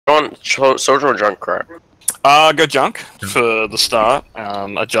Go on, soldier or junk, right? Go junk for the start.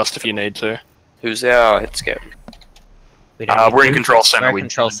 Adjust if you need to. Who's our hit skip? We're in control center. We're in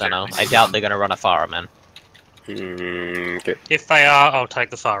control center. I doubt they're gonna run a Pharah, man. Okay. If they are, I'll take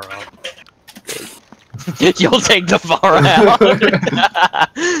the Pharah out. You'll take the Pharah out.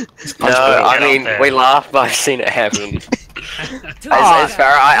 No, I mean, we laugh, but I've seen it happen. As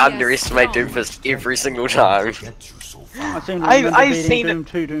Farah, I underestimate Doomfist every single time. I've seen Doom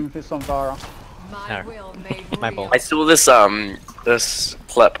 2 Doomfist on Farah. My ball. I saw this this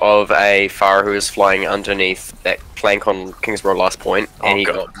clip of a Farah who was flying underneath that plank on Kingsborough last point, and he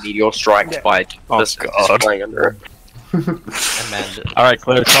got meteor striked by this guy flying under it. Alright,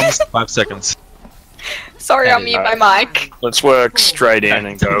 clear. Comes 5 seconds. Sorry, I'll mute my mic. Let's work straight in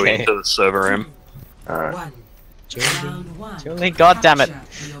and go into the server room. Alright. Julie, god damn it.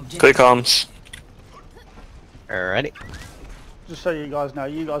 Clear comms. Alrighty. Just so you guys know,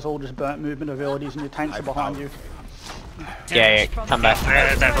 you guys all just burnt movement abilities and your tanks are behind you. Yeah, come back.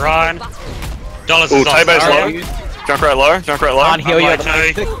 That Ryan. Dollars Ooh, is on Taybo's low. Zarya. Junkrat low. Junkrat low. Can't heal you at the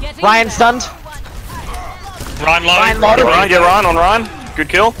moment. Ryan stunned. Ryan low. Ryan low. Get Ryan on Ryan. Good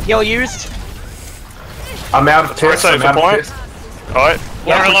kill. Heal used. I'm out of piss. Save the point. Alright.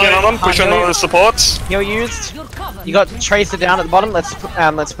 Yeah, push in on them. Push in on the supports. Heal used. You got Tracer down at the bottom. Let's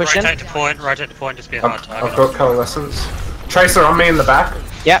push in. Rotate to point. Rotate to point. Just be a hard target. I've got coalescence. Tracer on me in the back.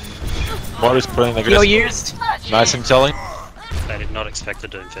 Yep. What is putting the Heal used. Nice and telling. They did not expect the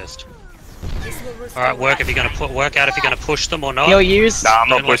Doomfist. Alright, work out if you're gonna push them or not. Heal used. Nah, I'm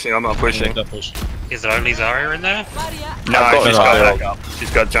not pushing. I'm not pushing. Is it only Zarya in there? No, she's got backup.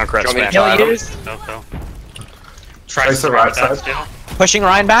 She's got Junkrat spam. Heal used. Oh, cool. Tracer right side. Still. Pushing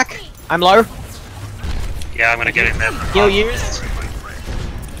Ryan back. I'm low. Yeah, I'm gonna get in there. Heal used.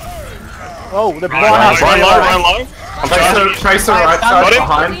 Oh, the Ryan low. I'm charging. Tracer right Got side him.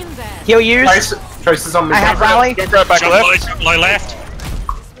 behind. Heal used. Tracer's on me. I have rally. Junkrat back left. Low left.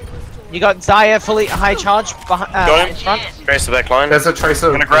 You got Zarya fully high charge behind. Got him. In front. Trace the back line. There's a Tracer.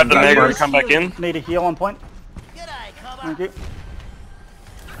 I'm gonna grab the Mega and come back in. Need a heal on point. Thank you.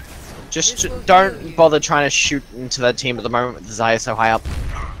 Just don't bother trying to shoot into that team at the moment with Zarya so high up.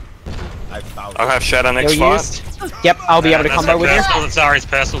 I'll have Shadow next Heal fight. used. Yep, I'll be able to combo with you. All the Zarya's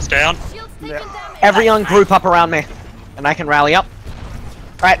personals down. Everyone group up around me, and I can rally up.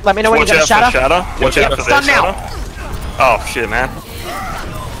 Alright, let me know when you Watch get a out for shadow. Shadow. Watch out for Stun their now. Shadow. Oh shit, man.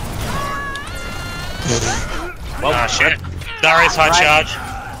 Ah shit. Zarya's high charge.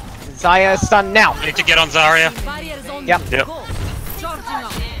 Zarya stun now. Need to get on Zarya. Yep. Yep.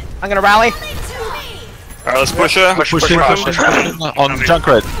 I'm gonna rally. Alright, let's push her. Push on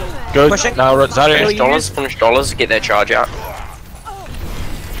Junkrat. Good. Pushing. Now Zarya. Finish dollars, get that charge out.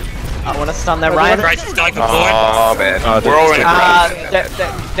 I wanna stun their Ryan. Tracer's going for point. Oh, man. We're all in.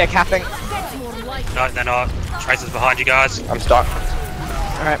 They're capping. No, they're not. Tracer's behind you guys. I'm stuck.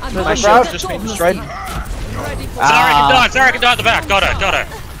 Alright, my shield's just been destroyed. Zarya can die at the back. Got her.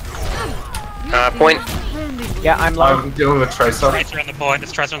 Point. Yeah, I'm low. I'm dealing with Tracer. Tracer on the point.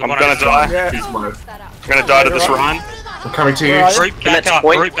 There's Tracer on the I'm point. gonna die. He's low. I'm gonna die to this Ryan. I'm coming to you. Group back up.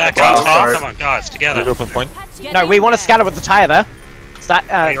 point. Group back Oh, up. sorry. Come on, guys, together. Open point. No, we want to scatter with the tire there. Start,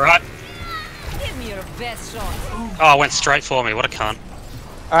 You're right. Oh, it went straight for me. What a cunt.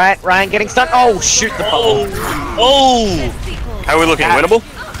 Alright, Ryan getting stunned. Oh, shoot the ball. Oh! How are we looking? Winnable?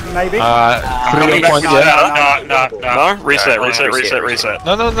 Maybe. 3 on point, yeah. No. No? Reset.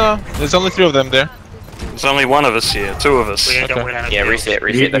 No. There's only 3 of them there. There's only one of us here. 2 of us. We don't win any Yeah, deals. reset.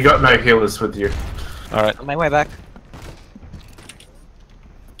 You got no healers with you. Alright. On my way back.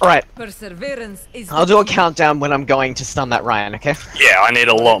 Alright, Perseverance is I'll do a countdown when I'm going to stun that Ryan, okay? Yeah, I need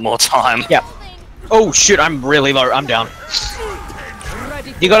a lot more time. Yep. Oh shoot, I'm really low. I'm down.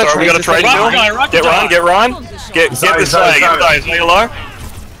 You got Sorry, we got a trade Run, kill. run, run, Get run. Ryan, get Ryan. Get this Sorry. Zaya, get Zaya low.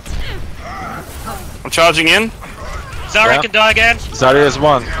 I'm charging in. Zarya Yeah. can die again. Zarya is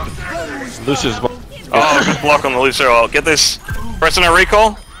 1. Lucius is 1. Oh, good block on the Lucio. I'll get this. Pressing a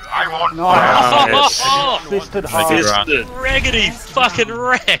recall. Nice. Oh, Fisted hard. Fisted. raggedy fucking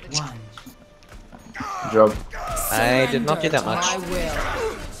wrecked. Good job. I did not do that much.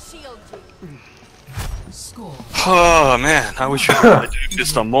 Oh man, I wish we could do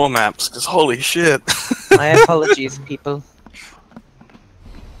just on more maps, because holy shit. My apologies, people.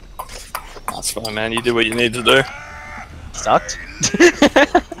 That's fine, man. You do what you need to do. Sucked.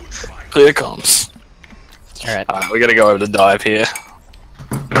 Clear comms. Alright. We gotta go over to dive here.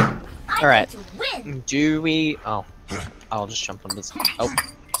 Alright. Do we... Oh. I'll just jump on this.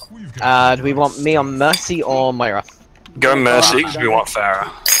 Oh. Do we want me on Mercy or Moira? Go Mercy, because we want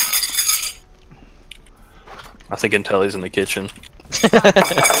Farah. I think Intelli's in the kitchen.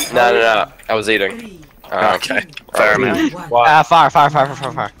 No. I was eating. Okay. Fair man.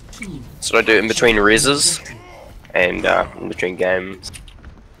 Fire. So I do in between reses and in between games.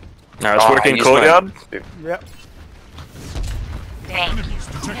 No, it's working courtyard. Yep. Thank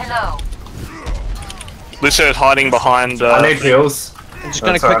you. Hello. Lucio's hiding behind. I need heals. I'm just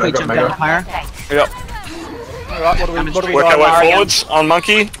gonna quickly jump down fire. Yep. Alright, what do we Work got? our way forwards on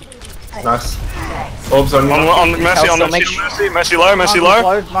monkey. Nice. Orbs on you. On Mercy, on Mercy, Mercy low, Mercy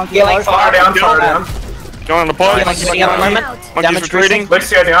low. Monkey Healing low. Fire down, fire down. Going on the point. Healing at the moment. Monkey's Damage retreating.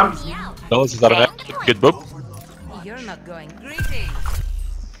 Lexia down. Those is that a good boop? You're not going. Greetings.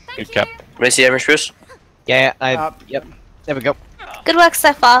 Good cap. Messi damage boost. Yeah, yep. There we go. Good work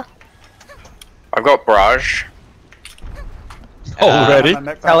so far. I've got barrage. Already?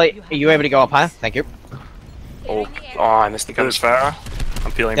 Kelly, are you able to go up high? Thank you. Oh, I missed the Good as Farah.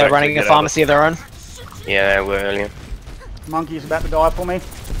 I'm peeling They're back. running a pharmacy of their own. Yeah, we're earlier. Monkey's about to die for me.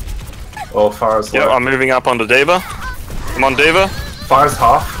 Oh, fire's Yeah, low. I'm moving up onto Deva. I'm on Deva. Fire's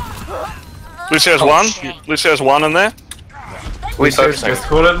half. Lucio's one. Lucio's one in there. We're Lucio's focusing.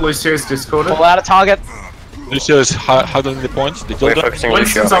 discorded. Lucio's discorded. Pull out a target. Lucio is huddling the point. The We're Gilda. focusing on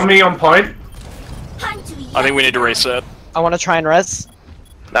Lucio. Winston's on me on point. I think we need to reset. I want to try and res.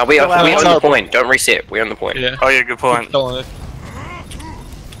 No, we own the out. point. Don't reset. We own the point. Yeah. Oh yeah, good point. Still on it.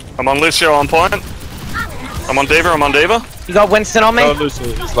 I'm on Lucio on point. I'm on Deva, I'm on Deva. You got Winston on me. Oh, Lucio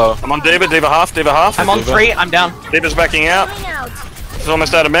is low. I'm on Deva, Deva half. I'm on 3. I'm down. Deva's backing out. He's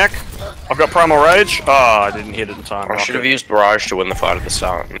almost out of mech. I've got Primal Rage. Oh, I didn't hit it in time. I should have used barrage to win the fight at the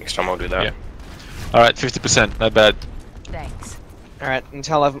start. Next time I'll do that. Yeah. Alright, 50%. Not bad. Thanks. All right,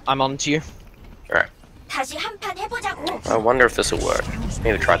 until I'm on to you. 다시 한판 해보자고. I wonder if this will work.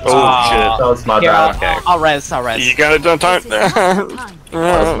 Maybe try this. Oh shit. That was my Here, bad. I'll res. You gotta don't. That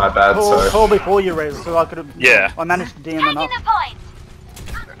was my bad, Call so. before you raise, so I could have. Yeah. I managed to DM enough. the point.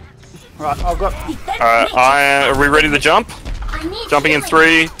 Right, I've got. Alright, are we ready to jump? Jumping in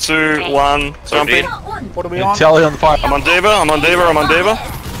 3, 2, 1, jumping. What are we on? Tally on the fire. I'm on Deva, I'm on Deva, I'm on Deva.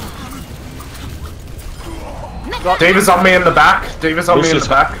 Deva's on me in the back. Deva's on me in the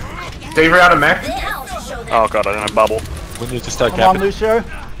back. Deva out of mech. Oh god, I don't have bubble. We need to start Come on, capping. Lucio.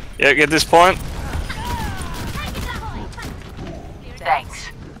 Yeah, get this point. Thanks.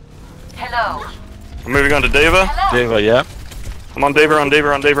 Hello. I'm moving on to Deva. Deva, yeah. I'm on Deva, on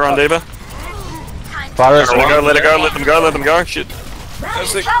Deva, on Deva, on Deva. Fire is Let it go, one. let it go, let them go, let them go. Shit.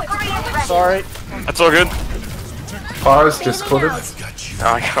 Sorry. That's all good. Fire's discorded. No,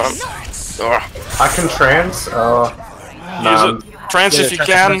 I can't. Oh. I can trans. Use it. Trance if you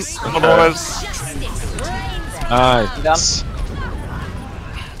can. Otherwise, Nice.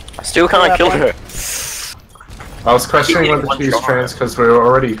 I still can't kill her. I was questioning whether to use trans because we were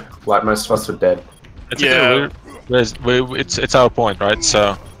already, like, most of us are dead. It's Yeah. it's our point, right?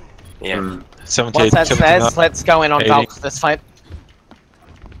 So Yeah. 78, Once that 79. says, let's go in on 80. Valk for this fight.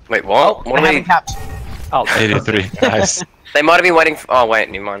 Wait, what? What I are haven't we? capped. Oh, 83. Nice. They might have been waiting. Oh wait,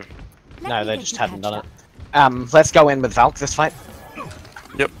 never mind. no, they just hadn't done it. Let's go in with Valk this fight.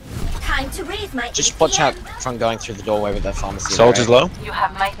 Time to raise my Just watch out from going through the doorway with their pharmacy. Soldier's low. You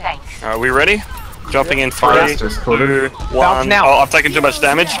have my thanks. are we ready? Jumping in 3, Fire's 2, discorded. 1. now. Oh, I've taken too much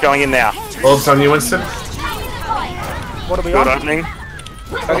damage. Going in now. Orbs on you, Winston. What are we Good on? opening.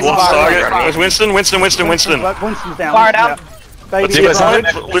 Lost target. Where's Winston? Winston. Winston's down. Fire down. Baby Deva's dead.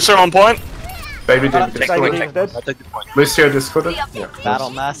 on it. Lucio on point. Baby Deva Baby discorded. dead. I'll take the point. Lucio discorded. Yeah. Battle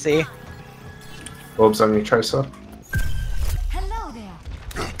Mercy. Orbs on you, Tracer.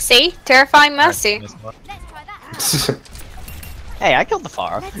 See? Terrifying mercy. Hey, I killed the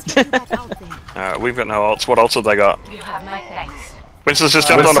fire. We've got no ults. What ults have they got? You have my thanks. Winston's just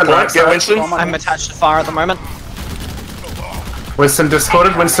jumped on the Winston point. Get Winston. I'm attached to fire at the moment. Winston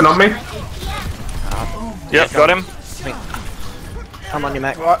discorded. Winston on me. Yep, got him. I'm on your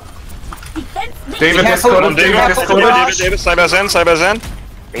mech. Right. Deva careful, discorded. David, Deva discorded. David, save our Zen, save our Zen.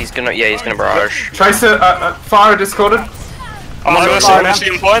 He's gonna. Yeah, he's gonna barrage. Tracer, fire discorded. I'm on Mercy, fire Mercy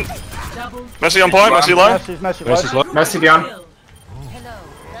on point. Mercy on point, Mercy low. Mercy's Versus low. low. Mercy down.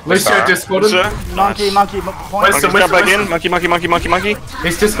 Lucio discorded. Sir. Monkey, point. Winston, Monkey's jump back Winston. in. Monkey, monkey, monkey, monkey, monkey.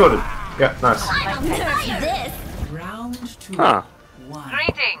 He's discorded. Yeah, nice. Huh.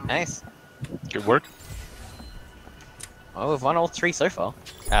 Greetings. Nice. Good work. Oh, we've won all 3 so far.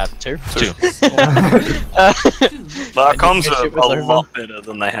 2. 2. Our comms Shit are was a over. lot better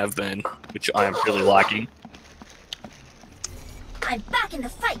than they have been, which I am really liking. I'm back in the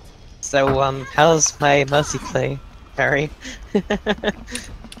fight. So, how's my Mercy play, Harry?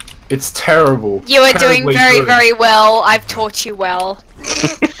 It's terrible. You are doing Terribly very, good. very well. I've taught you well.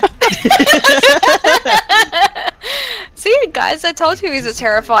 See, guys. guys. I told you he's a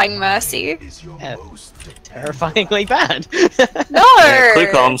terrifying Mercy. Terrifyingly bad. No! Yeah,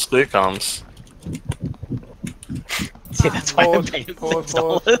 clear comms, clear comms. See, that's why I'm paying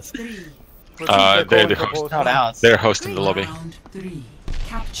 $6. Not ours. They're hosting the lobby.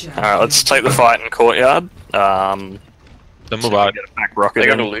 Alright, let's take the fight in courtyard. Then move out. Get a back rocket They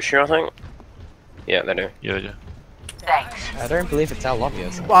got in. a Lucio, I think. Yeah, they do. Yeah. Thanks. I don't believe it's our lobby,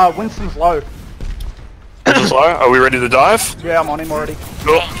 is it? Winston's low. Slow. Are we ready to dive? Yeah, I'm on him already.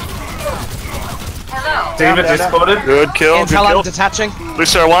 Cool. Hello. David down. discorded. Good kill, good Intel, I'm kill. detaching.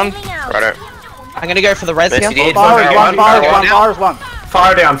 Lucio 1. Righto. I'm gonna go for the res Messi here. did. Fire is one, fire is Fire one, fire is one.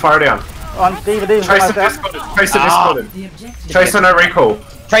 Fire down, fire down. On DVD, Tracer discorded. Tracer discorded. Tracer no recall.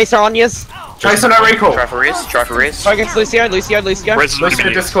 Tracer on yous. Tracer no recall. Try for res, try for res. Focus Lucio. Lucio discorded.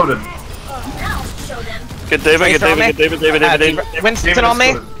 Get David, get Tracer on David, me. get David, David. Winston on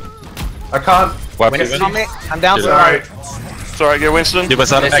me. I can't. Winston on me. I'm down. Sorry. It's alright, get Winston. Give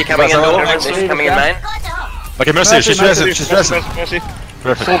us out. Messi coming in door, Messi coming in main. Okay, Mercy, she's resin. She's resin. Mercy.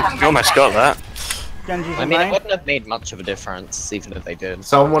 Perfect. You almost got that. Genji's I in mean, it main. wouldn't have made much of a difference, even if they did.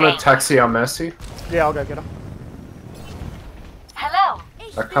 Someone want to taxi on Messi? Yeah, I'll go get him. Hello.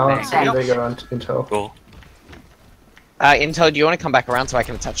 I can't see they go on Intel. Cool. Intel, do you want to come back around so I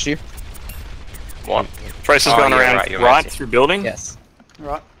can touch you? What? Tracer's Oh, going you're around right, you're right Messi. through building. Yes.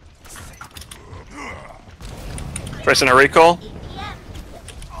 Right. Tracer no recall.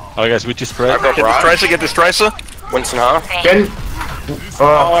 Oh, guys, we just spread. I've got Get this Raj. Tracer, get this Tracer. Winston half.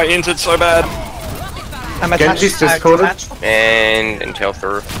 Oh, I entered so bad. I'm attached. Genji's discorded. And Intel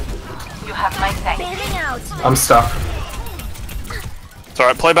through. You have my thanks. I'm stuck. It's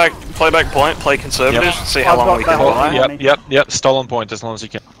alright, play back point, play conservative, Yep. see how I've long got we can that. buy. Yep. Stall on point as long as you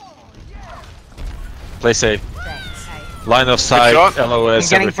can. Play safe. Line of sight, shot. LOS, I'm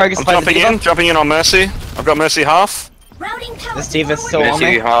getting everything. focused I'm by the jumping in on Mercy. I've got Mercy half. This D.Va's still on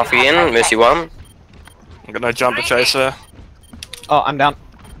Messi me. half in, Messi 1. I'm gonna jump the Chaser. Oh, I'm down.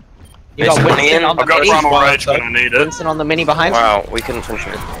 You Messi got coming in. Winston on the I've got mini. Primal Rage when I need it. Winston on the mini behind. Wow, we couldn't finish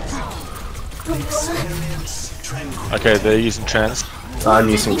it. Okay, they're using trans. I'm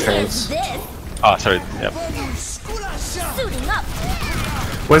using trains. Ah, sorry. Yep.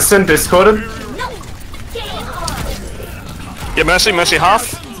 Winston discorded. Get Mercy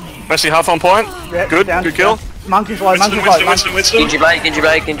half. Mercy half on point. Yeah, Good, down, good kill. down. Monkey's low, Winston, monkey's low. Winston. Genji blade, Genji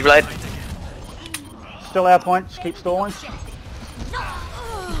blade, Genji blade. Still our point, just keep stalling.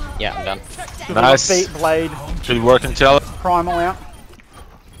 Yeah, I'm done. Give Nice. me feet, blade, Should work until. primal out.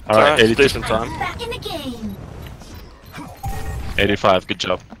 Alright, It's 82. decent time. 85, good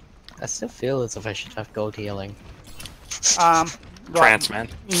job. I still feel as if I should have gold healing. Right, Trance, man.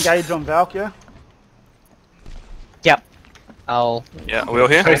 engage on Valk, yeah? Yep. I'll. Yeah, we all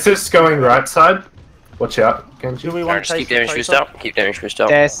here? Tracer's going right side. Watch out, Genji. Do we Alright, want just to keep chase damage boost up. Keep damage boost up.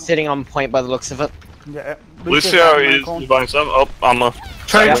 They're sitting on point by the looks of it. Yeah. Lucio is by himself. Oh, I'm a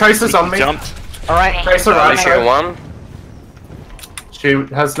Tracer's on me. jumped. Alright. Tracer right Lucio side. 1.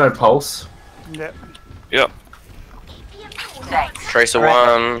 She has no pulse. Yeah. Yep. Thanks. Tracer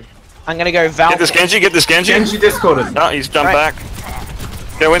Alright. 1. I'm gonna go Valk. Get this Genji, get this Genji. Genji discorded. No, he's jumped Right.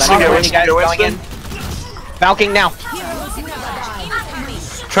 back. Get Winston, Come get on, Winston, guys, get going Winston. in. Valking now.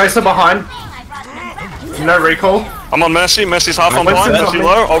 Tracer behind. No recall. I'm on Mercy, Mercy's half on point, Winston's Mercy on me.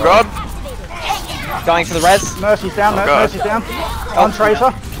 low, oh god. Going for the res. Mercy's down, Oh, God. Mercy's down. On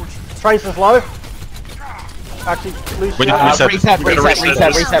Tracer. Tracer's low. Actually, Lucio. We need to reset. Reset, We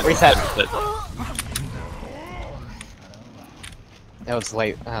gotta reset. reset It was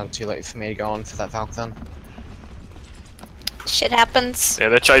late. Too late for me to go on for that Valk then. Shit happens. Yeah,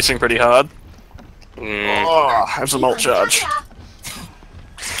 they're chasing pretty hard. Mm. Oh, have some ult charge.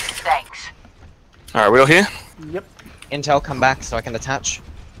 Thanks. Alright, we all here? Yep. Intel, come back so I can attach.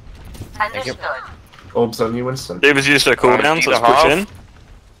 Understood. Orbs on you, Winston. Diva's used her cooldown, so let's half. push in.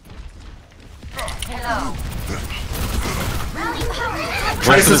 Hello.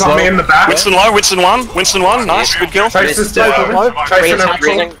 Tracer's on me in the back. Winston low, Winston 1, nice, good kill. Tracer's Tracer's low. down. Tracer no recall.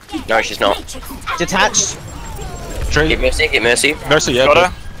 Freezing. No, she's not. Detached. Get Mercy, get Mercy. Mercy, yeah. Got good.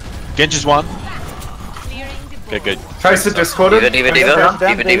 her. Genji's one. Okay, good. Tracer discorded. Diva. Down,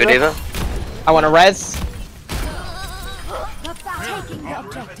 Diva. I want to res.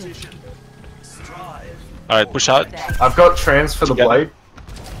 Alright, push out. I've got trans for the blade.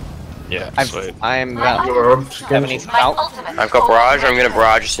 Yeah, sweet. I'm You're orbed. 70 for My Valk. ultimate. I've got barrage. I'm gonna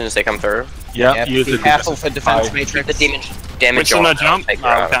barrage as soon as they come through. Yeah, Yeah, use be it. careful for defense Keep matrix. the damage Winston on. no jump. Take No,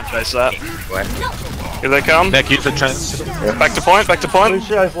 her we out. can't chase that. Anyway. Here they come. Neck, use the trans. Back to point, back to point.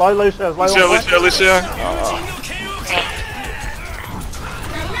 Lucio's low, Lucio's low. Lucio, on point. Lucio.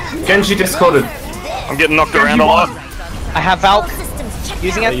 Genji discorded. I'm getting knocked around a lot. I have Valk.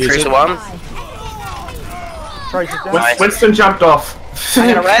 Using it. Tracer one. Tracer's down. Nice. Winston jumped off.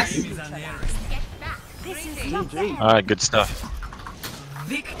 I'm gonna res. GG. Alright, good stuff.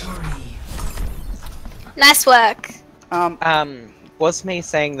 Nice work. Was me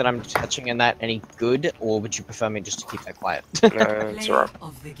saying that I'm touching in that any good, or would you prefer me just to keep that quiet? No, it's alright.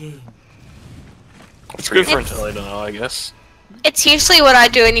 It's good for Intelli to know, I guess. It's usually what I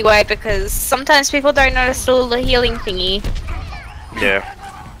do anyway, because sometimes people don't notice all the healing thingy. Yeah.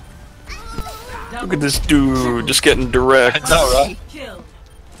 Look at this dude just getting direct. Right?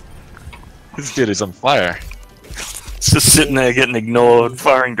 This dude is on fire. It's just sitting there getting ignored,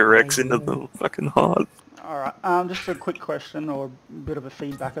 firing directs into the fucking heart. Alright, just a quick question, or a bit of a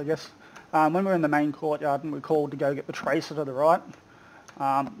feedback, I guess. When we're in the main courtyard and we're called to go get the Tracer to the right,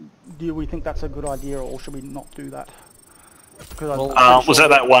 do we think that's a good idea, or should we not do that? Was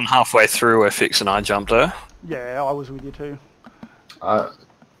that one halfway through where Fix and I jumped her? Yeah, I was with you too.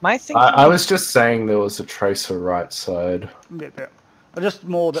 My thing. I was just saying there was a Tracer right side. Yeah. Just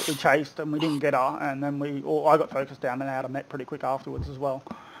more that we chased and we didn't get her, and then I got focused down and out of Met pretty quick afterwards as well.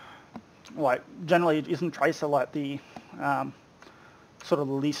 Like, generally, isn't Tracer like the sort of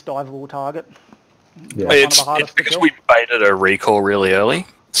the least diveable target? Yeah. It's because we baited a recall really early.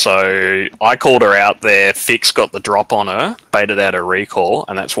 So I called her out there, Fix got the drop on her, baited out a recall,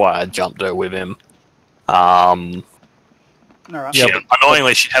 and that's why I jumped her with him. Alright.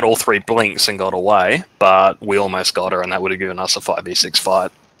 Annoyingly, she had all 3 blinks and got away, but we almost got her, and that would have given us a 5v6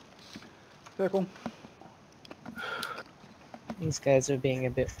 fight. Very cool. These guys are being a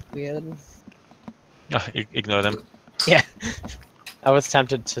bit weird. Oh, ignore them. Yeah. I was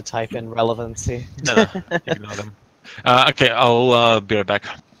tempted to type in relevancy. No, ignore them. Okay, I'll be right back.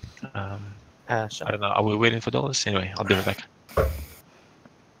 Sure. I don't know, are we waiting for dollars? Anyway, I'll be right back.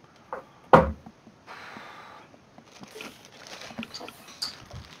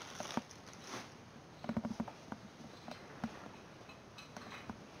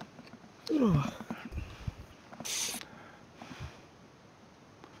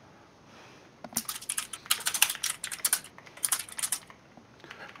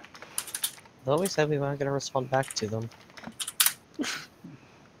 They always said we weren't going to respond back to them.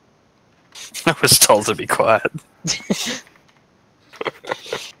 I was told to be quiet.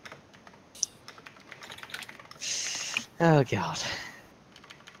 Oh god.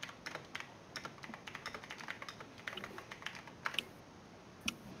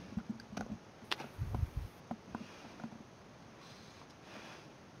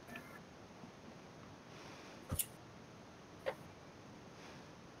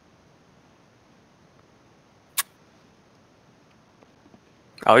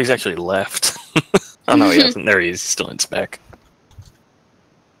 Oh, he's actually left. Oh no, he hasn't. There he is. He's still in spec.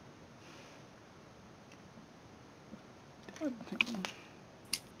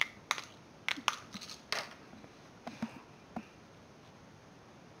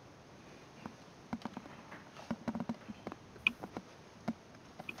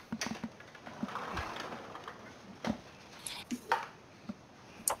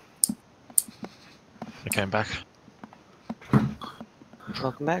 Okay, I'm back.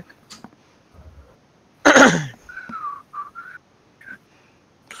 Welcome back.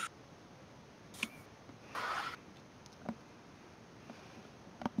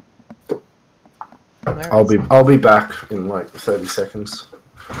 I'll be back in like 30 seconds.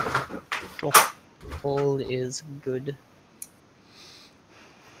 Cool. All is good.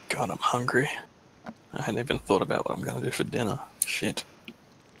 God, I'm hungry. I hadn't even thought about what I'm going to do for dinner. Shit.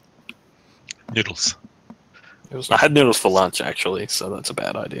 Noodles. I had noodles for lunch, actually, so that's a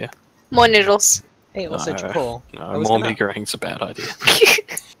bad idea. More noodles. Hey, it was such a call. No, more meagering's a bad idea.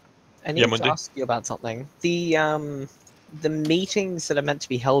 I need to ask you about something. The meetings that are meant to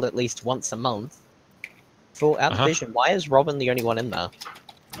be held at least once a month for our division, why is Robin the only one in there?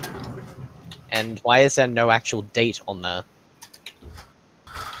 And why is there no actual date on there?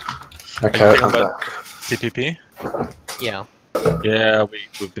 Okay, I'm back. TPP? Yeah. Yeah,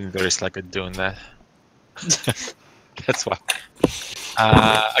 we've been very slack at doing that. That's why.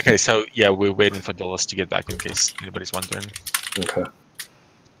 Okay, so yeah, we're waiting for dollars to get back in case anybody's wondering. Okay.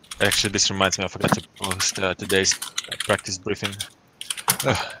 Actually, this reminds me, I forgot to post today's practice briefing.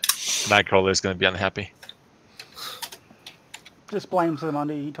 Nightcrawler is going to be unhappy. Just blame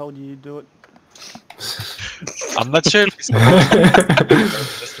somebody, he told you to do it. I'm not sure if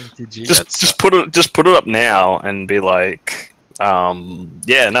just put it up now and be like,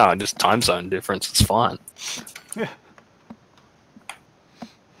 yeah, no, just time zone difference. It's fine. Yeah.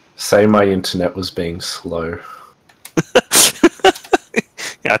 Say my internet was being slow.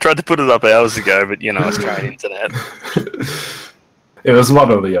 Yeah, I tried to put it up hours ago, but you know, it's trying internet. It was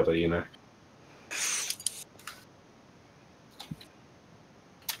one or the other, you know.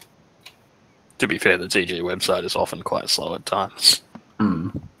 To be fair, the TG website is often quite slow at times.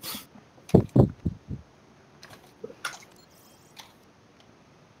 Mm.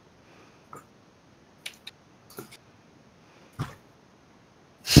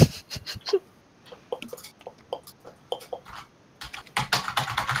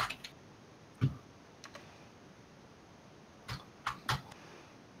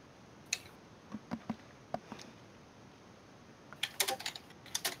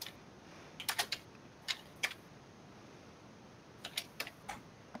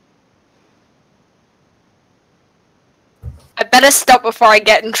 I better stop before I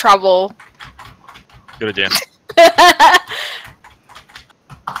get in trouble. Good idea.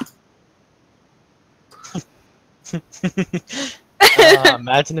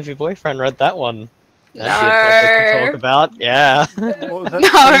 Imagine if your boyfriend read that one. No. That'd be a topic to talk about. Yeah. What was that?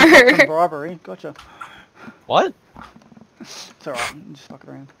 No. Some bribery. Gotcha. What? It's alright. Just fuck it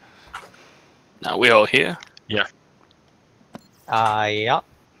around. Now we all here. Yeah. Yeah.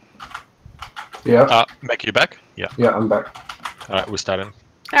 Yeah. Mac, you back? Yeah. Yeah, I'm back. Alright, we're starting.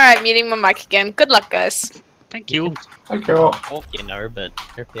 Alright, muting my mic again. Good luck, guys. Thank you. Thank you all. Oh, you know, but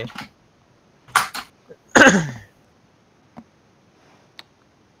okay.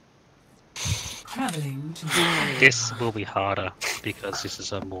 Traveling to This will be harder because this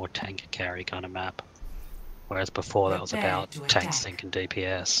is a more tank carry kind of map. Whereas before that was about tank sync and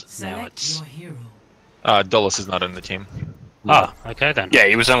DPS. Now it's... your hero. Dolus is not in the team. Oh, okay then. Yeah,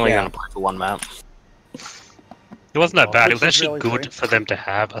 he was only Yeah. going to play for one map. It wasn't that bad. It was Which is actually really good true. for them to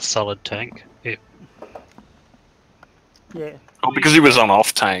have a solid tank. Yeah. Oh, because he was on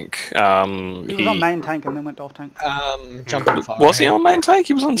off tank. He was on main tank and then went off tank. Jumping far. Was he on main tank?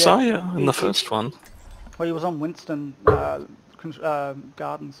 He was on Yeah. Saya in the first one. Well, he was on Winston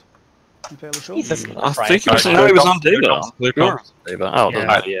Gardens. I'm fairly sure. Jesus I Christ. think he was, Alright, no, he was on clear Diva. comms, clear You were comms. on Diva. Oh, Yeah.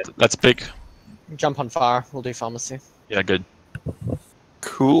 then, yeah. Let's pick. Jump on fire. We'll do pharmacy. Yeah, good.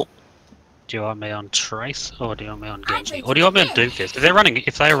 Cool. Do you want me on Trace or do you want me on Genji? Or do you want me on Doomfist? If they're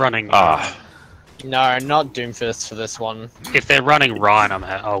running No, not Doomfist for this one. if they're running Ryan,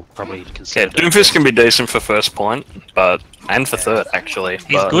 I'll probably Yeah, consider Doomfist can be decent for first point, but and for third actually.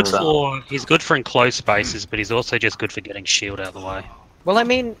 He's but, good for in close spaces, but he's also just good for getting shield out of the way. Well, I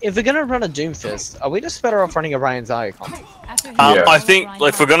mean, if we're gonna run a Doomfist, are we just better off running a Ryan's Eye comp? Yeah. I think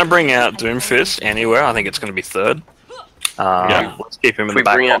if we're gonna bring out Doomfist anywhere, I think it's gonna be third. Yeah. Let's keep him If in we the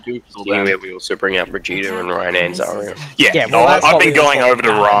back. bring out pocket Doomfist till then. anywhere, we also bring out Vegeta and Ryan and Zarya. Yeah, Yeah, no, well, that's I've what been we going were over to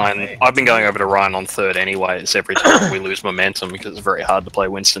talking about. Ryan. I've been going over to Ryan on third anyways. Every time we lose momentum because it's very hard to play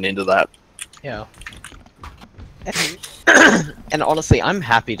Winston into that. Yeah. And honestly, I'm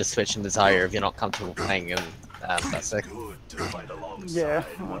happy to switch into Zarya if you're not comfortable playing him. That's sick. Yeah,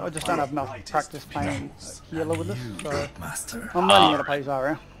 I just don't have enough practice playing healer with this, so I'm learning how to play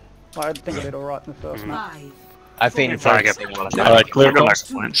Zarya. Like, I think I did alright in the first map. I've been If I get focusing one. on Alright, clear We've got no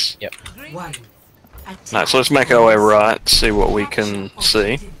comms. points. One. No, so let's make our way right, see what we can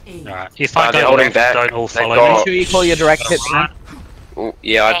see. Alright, if I they're go holding left, back. don't all They've follow got- me. Make sure you call your direct hits, man. Oh,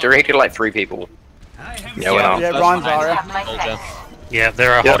 yeah, I directed like 3 people. Yeah, we're not. Yeah, That's Ryan's fine. Zarya. Have my thanks. Yeah,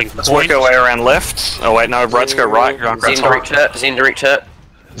 they're Yep, holding let's work our way around left. Oh wait, no, right's go right. Junkrat's Zen direct hit, Zen direct hit.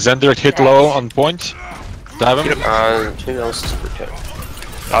 Zendrick hit low on point. Stab him. Who else is direct hit?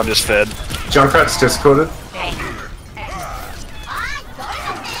 I've just fed. Junkrat's discorded.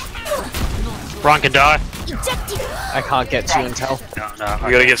 Ryan can die. I can't get to you until. No,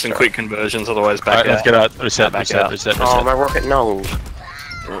 We gotta get some quick conversions, otherwise back Alright, let's out. get out. Reset, Back reset, out. reset, Oh, reset. my rocket, no.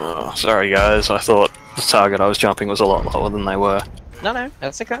 Oh, sorry guys, I thought the target I was jumping was a lot lower than they were. No,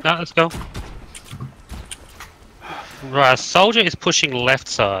 that's okay. No, let's go. Right, soldier is pushing left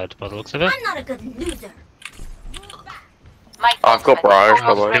side by the looks of it. I'm not a good loser. I've got Barrage,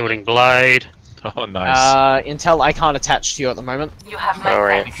 by the way. Building blade. Oh, nice. Intel, I can't attach to you at the moment. You have my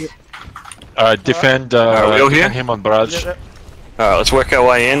Alright. thanks. Defend, we all here? defend him on barrage. Alright, let's work our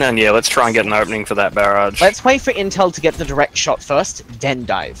way in, and yeah, let's try and get an opening for that barrage. Let's wait for Intel to get the direct shot first, then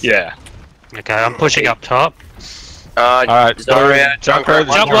dive. Yeah. Okay, I'm pushing up top. Alright, Zarya, Junkrat,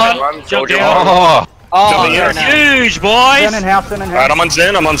 Junkrat, Jump one, jump Soldier down. one. Oh! Oh, Jumping fair in. enough. Huge, boys! Zen in house, Zen in Alright, house. I'm on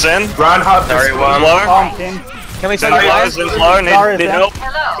Zen, I'm on Zen. Reinhardt Zarya one. Low. Oh, I'm King. Can we Zen finish low, this? Zen's low, Zarya's need down. help.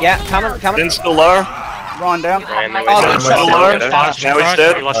 Hello. Yeah, coming. Zen's still low. Ryan down. And then Oh, we good said- shot. Low. Fast, Now he's right,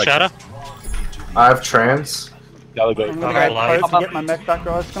 dead. we lost Shatter. I have trans. I'm gonna go Alright. close to get my mech back,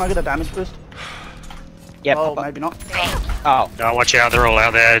 guys. Can I get a damage boost? Yeah, Oh, pop up. maybe not. Oh, No, watch out, they're all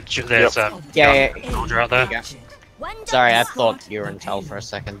out there. There's a yeah. soldier out there. Yeah. Sorry, I thought you were in Tel for a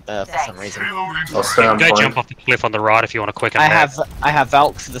second there for some reason. I'll stay on Go point. jump off the cliff on the right if you want to quick. I have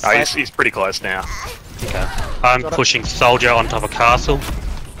Valk for the Oh, slip. he's pretty close now. Okay. I'm pushing Soldier on top of Castle.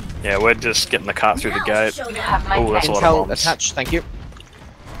 Yeah, we're just getting the cart through the gate. Oh, that's a lot Intel of bombs. attached, thank you.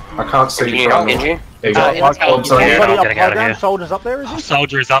 I can't see Can you you from help there. Genji? There you go. Intel, Orbs on yeah. you. Anybody up getting out high of ground? here. Soldiers up there, is he?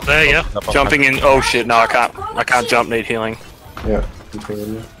 Soldier is up there, yeah. Jumping in. Oh shit! No, I can't jump. Need healing. Yeah.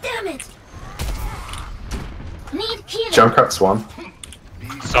 Continue. Damn it. Need healing. Jump cut's one.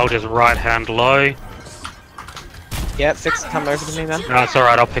 Soldier's right hand low. Yeah, Fix, come over to me, man. No, it's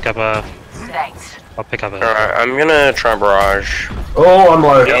alright, I'll pick up a... Thanks. I'll pick up a... Alright, I'm gonna try barrage. Oh, I'm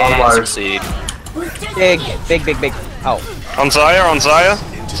low. Yeah, I'm low. succeed. Big. Oh, On Zaya.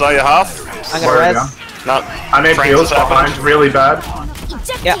 Zaya half. I'm gonna Where are res. No. I need Francis heals happened. behind really bad.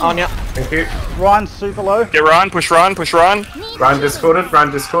 Yeah, on ya. Thank you. Ryan's super low. Get Ryan. Push Ryan. Ryan discorded.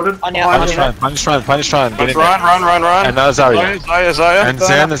 On ya, on ya. Punish Ryan. Get in there. Run. And now Zarya. Zaya. And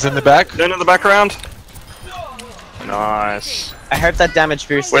Zen is in the back. Zen in the background. Nice. I heard that damage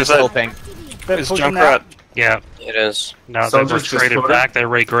boost Where's is that? helping. They're Where's pushing out. Junkrat? Yeah, It is. no, they've Soldiers just retreated put it. back, they're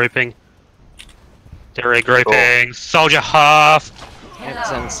regrouping. They're regrouping. Soldier half!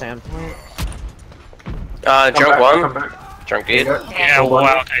 It's in standpoint. Come Junk back, one. come back. Junk There you dead. go. Yeah, Hold on.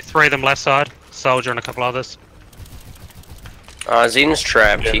 wow, okay, 3 of them left side. Soldier and a couple others. Zen's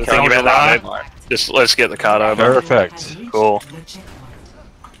trapped. Yeah, He the can't thing get about that. that, just let's get the card over. Perfect. Cool.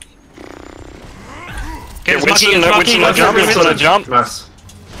 Get Get Winston to jump. Nice.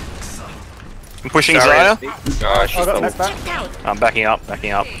 I'm pushing Zarya. Zaya. She's I got double. neck back. I'm backing up.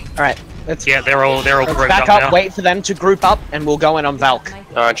 Alright, let's Yeah, they're all let's grouped back up up, now. wait for them to group up, and we'll go in on Valk.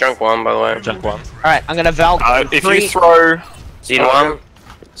 Junk one, by the way. Jump one. Alright, I'm gonna Valk in If 3, you throw, Zen one.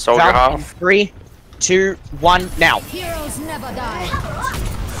 Soldier Valk in half. 3, 2, 1, now. Heroes never die.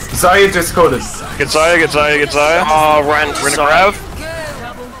 Zaya discorded. get Zaya. Oh, Ryan. We're gonna grab.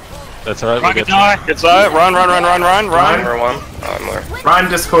 That's alright. Rocket die! Get Zaya. Run. Number one. I'm there.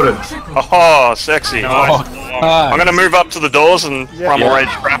 Ryan discorded. Oh, sexy. Nice. I'm gonna move up to the doors and primal rage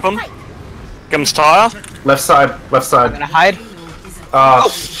trap him. Comes Tyre. Left side. I'm gonna hide. Oh,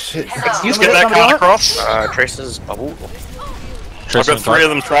 shit. Excuse Get me. that card across. Tracer's bubble. I've got 3 of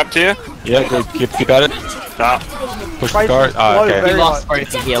them trapped here. Yeah, good. Keep at it. Nah. Push the guard. Oh, Low, okay. We very lost low.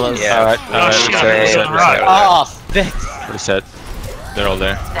 both the healers. Yeah. Alright. shit, Reset. right. Oh, Fix. Reset. They're all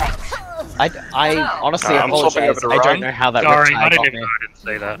there. I honestly I'm swapping apologize. over to I don't Ryan. know how that Sorry, reptile I got didn't me.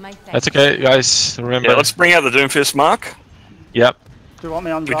 see that. My thanks. That's okay, guys. Remember. Yeah, let's bring out the Doomfist mark. Yep. Do you want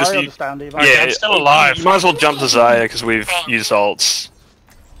me on We just Zaya or need- just stay on Diva? Yeah, I'm still alive. You might as well jump to Zaya because we've used ults.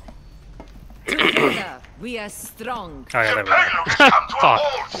 We are strong. Oh yeah, there we go. Fuck.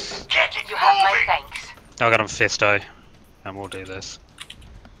 You have my thanks. I got him Fisto. And we'll do this.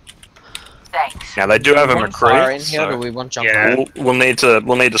 Thanks. Now they do have a Want fire in McCree. here, or do So we want jump? Yeah. we'll need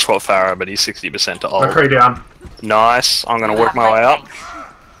to swap Farah, but he's 60% to ult. McCree down. Nice. I'm gonna work my way up.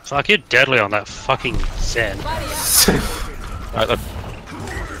 Fuck, you're deadly on that fucking Zen. Alright,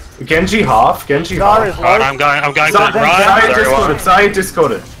 Genji half. Genji Zara's half. low. Alright, I'm going Zaya for Ryan. Zaya discorded. Zaya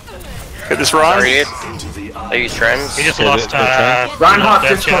discorded. Get this Ryan. Sorry, I use trends. He just Yeah, lost, that's Reinhardt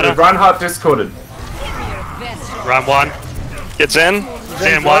Death discorded. Shadow. Reinhardt discorded. Run 1. Get Zen.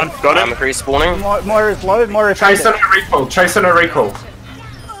 Zen 1. Got him. McCree spawning. Moira's low. Moira Chase on Tracer. a recall. Chase on a recall.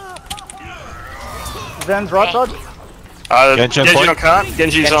 Zen's right side. Genji on Genji point. on cart.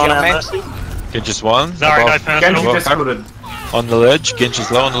 Genji's Genji on on our main. mercy. get just one. Sorry, no above, Genji personal. discorded. on the ledge.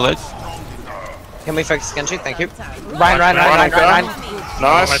 Genji's low on the ledge. Can we focus Genji? Thank you. Ryan. Ryan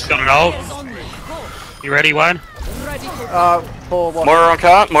Almost Nice. got an ult. You ready, Wayne? For what? Moira on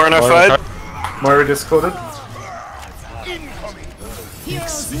cart. Moira no Moira on fade. Moira discorded.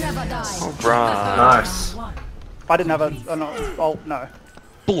 Heroes never die. Right. Nice. I didn't have oh no.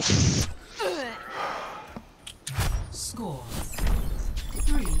 Oof.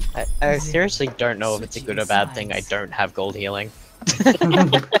 I seriously don't know if it's a good or bad thing. I don't have gold healing.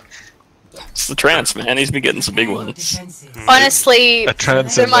 It's the trance, man. He's been getting some big ones. Honestly, A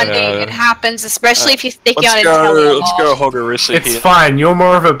trans the and, money, it happens, especially if you're sticky on Let's intelligence. go Hogorissa It's here. fine. You're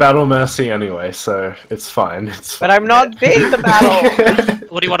more of a battle mercy anyway, so it's fine. It's fine. But I'm not being the battle.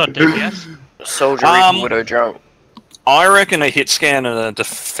 What do you want to do, yes? Soldier, Widow, junk. I reckon a hit scan and a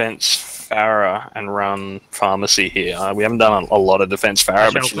defense Farah and run pharmacy here. We haven't done a lot of defense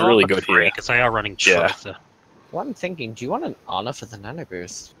Farah, but she's really good here. Because they are running Yeah. Tracer. What I'm thinking, do you want an honor for the nano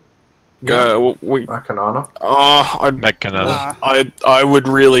boost? Go. We. Like an honor. Oh, Mechana. I would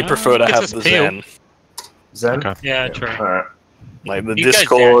really prefer to gets have us the peel. Zen, Zen. Okay. Yeah, true. Alright. like the You guys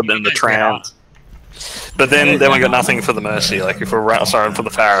Discord down, and you the guys trance. But then we got nothing for the mercy. Like if we're sorry for the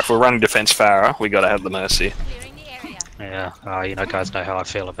Farah, if we're running defense Farah, we got to have the mercy. Yeah, you know, guys know how I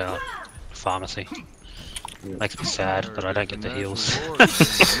feel about pharmacy. Makes me sad that I don't get the heals.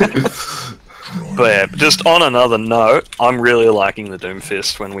 But yeah, just on another note, I'm really liking the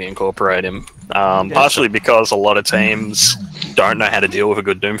Doomfist when we incorporate him. Partially because a lot of teams don't know how to deal with a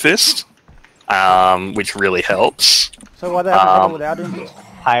good Doomfist, which really helps. So why they having trouble with our Doomfist?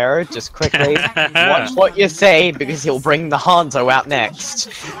 Pyro, just quickly, watch what you say, because he'll bring the Hanzo out next.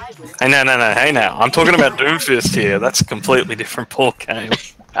 Hey, no, hey now. I'm talking about Doomfist here. That's a completely different ballgame.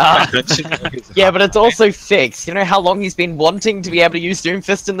 Yeah, but it's also fixed. You know how long he's been wanting to be able to use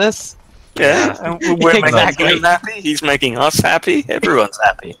Doomfist in this? Yeah, and we're Exactly. making him happy. He's making us happy. Everyone's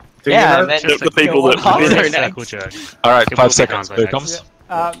happy. Yeah, and then The people that Hanzo win. next. All right, 5 seconds. Here it comes.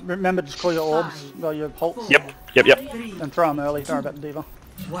 Remember, just call your orbs, your pulse. Yep. And throw them early. Sorry about the diva.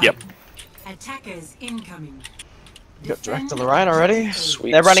 Yep. Attackers incoming. Got direct to the right already.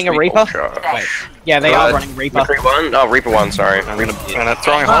 Sweet, They're running a sweet Reaper. old charge. Wait. Yeah, they are running Reaper. Reaper 1? Oh, Reaper 1, sorry. I'm gonna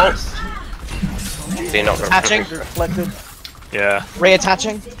throwing ult. They're not Attaching. Reflected. Yeah.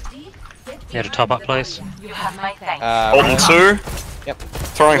 Reattaching. Yeah, to top up, please. You have my thanks. Ult and 2. Yep.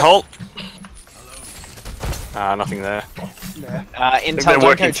 Throwing ult. Nothing there. Intel, they're don't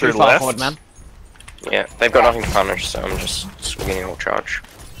working go through too far left. forward, man. Yeah, they've got nothing to punish, so I'm just swinging all charge.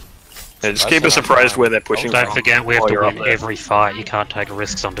 Yeah, just keep us apprised where they're pushing Don't from. forget, we have while to you're win up there. every fight. You can't take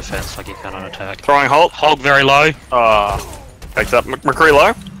risks on defense like you can on attack. Throwing ult. Hog very low. Picked up McCree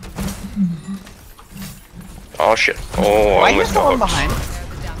low. Oh shit. Oh, Why I are you almost got falling hooked. behind?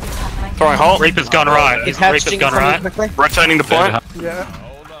 Throwing ult. Reaper's gone right. Reaper's Attaching gone from you right. quickly. Rotating the point. Yeah.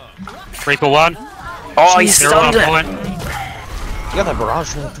 Reaper 1. Oh, he They're on stunned it! point. You got that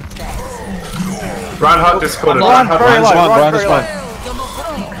barrage. Reinhardt discorded. Ryan, very low. Ryan, very low.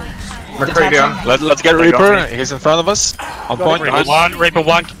 McCree down. Let's get Reaper. He's in front of us. On point. Reaper 1. Reaper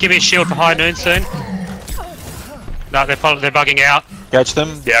 1. Give me a shield for high noon soon. No, they're bugging out. Catch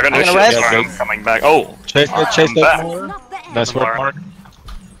them. Yeah, I'm gonna res. I'm coming back. Oh, Chase I'm back. that. Nice work, Mark.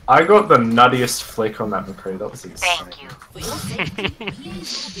 I got the nuttiest flick on that McCree. That was insane. Thank you.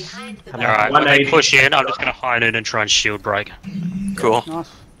 Alright, when they push in, I'm just gonna high noon and try and shield break. Cool. Nice.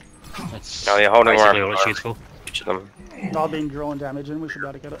 That's No, they're holding basically around all it's useful. each of them. I've been drawing damage and we should be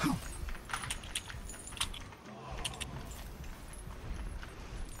able to get it.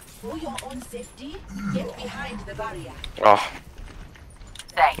 For your own safety, get behind the barrier. Oh,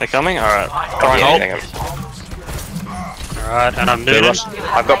 Thanks. They're coming? Alright. yeah, Throwing ult. hang on. Alright, and I'm nooning.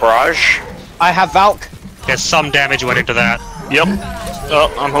 I've got barrage. I have Valk. There's some damage went into that. Yep.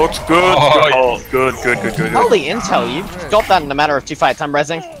 Oh, I'm hooked. Good. Good. Good. Holy intel, you got that in a matter of 2 fights. I'm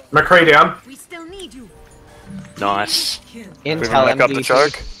rezzing. McCree down. We still need you. Nice. Moving Intel back up the MVP.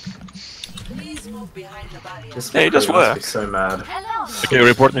 choke. Please move behind the barrier. This Hey, it does McCree must be work. so mad. Okay,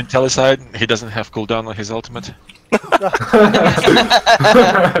 report Intellicide. He doesn't have cooldown on his ultimate.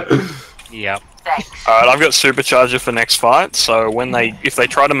 Yep. Thanks. Alright, I've got supercharger for next fight, so if they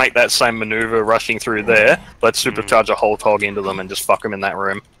try to make that same maneuver rushing through there, let's supercharge a whole hog into them and just fuck them in that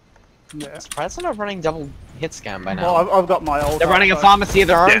room. Yeah. Surprised they're not running double hit scan by now. Well, I've got my old. They're running a pharmacy of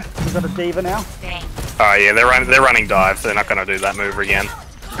their own. Yeah. We've got a diva now. Alright, yeah, they're running dive. They're not gonna do that move again.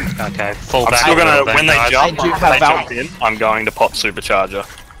 Okay, fall I'm back. still a little gonna, bit, when they guys. jump, I do if have they Valk. jump in, I'm going to pop supercharger.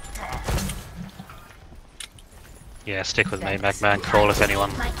 Yeah, stick with me, Macman. Crawl if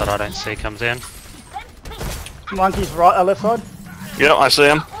anyone that I don't see comes in. Monkey's right, left side. Yep, I see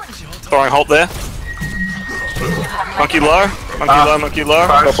him. Throwing halt there. Monkey low. Monkey low.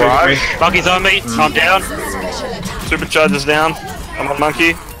 Got barrage. Monkey's on me. I'm down. Supercharger's down. I'm on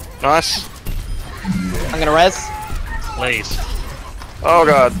monkey. Nice. I'm gonna res. Please. Oh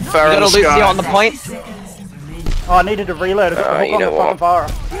god. You Farrah in got the Lucio sky. on the point. Oh, I needed to reload. I got the hook you on know the what?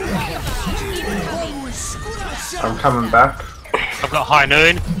 fucking Farah. I'm coming back. I've got high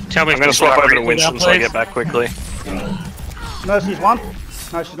noon. Tell me I'm if gonna this swap right over to now, Winston so I please. get back quickly. Mercy's one.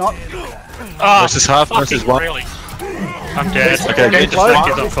 No, she's not. Oh, Versus half, fucking versus one. really? I'm dead. Okay, Okay, Just close.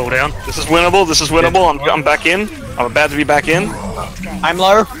 give them cooldown. This is winnable. I'm back in. I'm about to be back in. I'm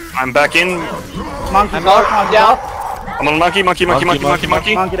low. I'm back in. Monkey's I'm low. right, I'm monkey's down. up. I'm on monkey. Monkey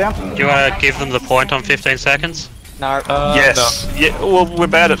down. Do you want to give them the point on 15 seconds? No. Yes. Yeah. Well, we're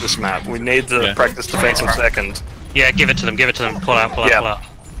bad at this map. We need to Yeah. practice defensive second. Yeah, give it to them. Pull out. Yeah.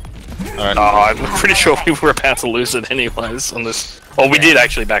 Alright. I'm pretty sure we were about to lose it anyways on this. Well, we did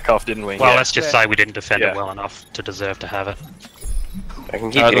actually back off, didn't we? Well, Yeah. let's just say we didn't defend Yeah. it well enough to deserve to have it. I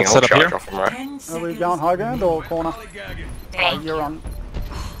can keep Alright, getting a let's whole set up charge here. off them, right? Are we going high ground or corner? You're on.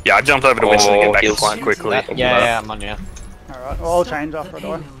 Yeah, I jumped over to Winston to get back to heals. point quickly. Yeah, I'm on you. Alright, well, I'll change after I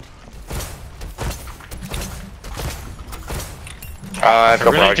die. I've I got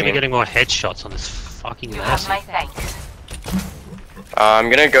really need barrage to be in. getting more headshots on this fucking You have Mercy. my thanks. I'm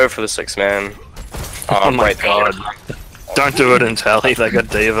gonna go for the 6-man. Oh my god. Don't do it in Tally, they got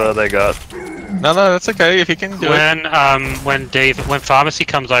Diva, they got... No, that's okay, if you can do it. When Pharmacy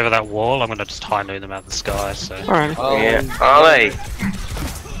comes over that wall, I'm gonna just high noon them out of the sky, so... Alright. Yeah. Are they?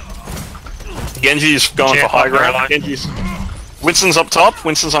 Genji's going for high ground. Genji's... Winston's up top,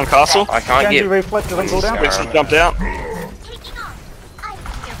 Winston's on castle. I can't Genji get... reflect doesn't go down. Winston jumped out.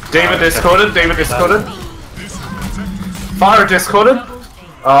 David discorded. Fire discorded.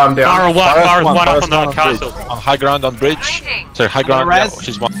 Oh, I'm down. Fire one up on the castle. On high ground on bridge. Sorry, high ground. Yeah,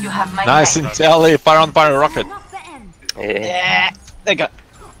 she's one. You have my Nice in thanks. Tally. Fire on fire rocket. Yeah. There you go.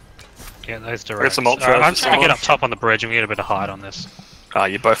 Yeah, those directs. some ultra I'm just gonna for get up top on the bridge and we get a bit of height on this. Oh,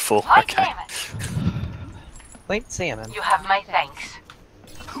 you're both full. God Okay. damn it. Wait, salmon. You have my thanks.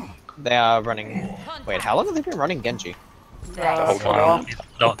 They are running. Wait, how long have they been running Genji? Thanks.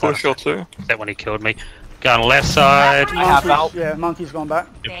 Not Push or two. that when he killed me. Go on the left side. I have out. Yeah, Monkey's gone back.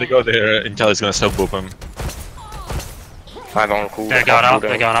 If they go there, Intel is gonna sub boop him. 5 on cool. They're going up.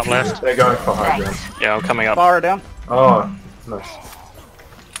 They're going up left. They're going for high ground. Yeah, I'm coming up. Fire down. Oh, nice.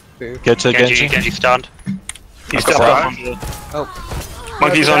 Get to Genji. Genji stunned. He's Okay. jumped up. Oh.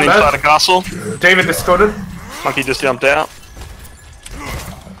 Monkey's on the Yeah. inside of castle. David discorded. Monkey just jumped out.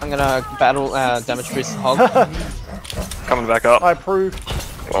 I'm gonna battle damage boost hog. Coming back up. I approve.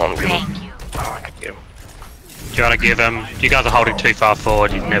 Well, I'm good. Thank you. Oh, I could do. Do you want to give him? You guys are holding too far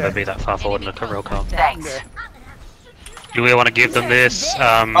forward. You'd never be that far forward in a real comp. Thanks. Do we want to give them this?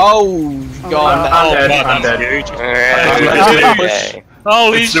 Oh god. I'm dead. Huge. Yeah.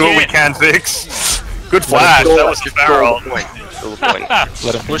 Holy Let's do what we can fix. Good flash. That was the barrel. Still a point.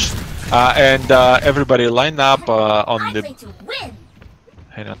 Let him push. And everybody line up on the.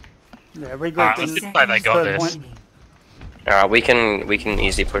 Hang on. Yeah, Alright, regroup. let's in just play they got third this. point. We can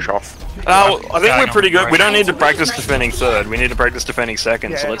easily push off. I think we're pretty good. We don't need to practice defending third. We need to practice defending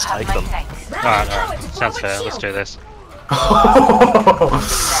second, so Yeah. let's take them. Alright, sounds fair. Let's do this.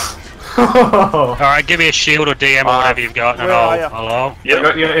 Oh. Alright, give me a shield or DM or whatever you've got, and Where are ya? I'll You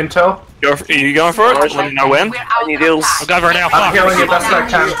got your intel? Are you going for it? Let me know when. We're out Any of deals? time. go for it now. I'm Fuck. killing you best I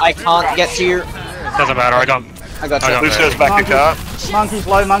can. I can't get to you. Doesn't matter. I got you. Loose goes back to cart. Monkey's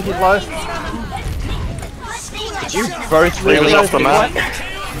low, monkey's low. Did you both Leave really us off the map.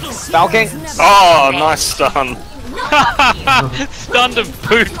 Falcon? Oh, nice stun. stunned and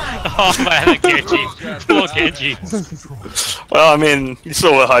poop. Oh man, Genji. Poor Genji. Well, I mean, you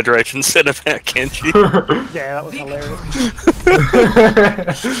saw what Hydration said about Genji. Yeah, that was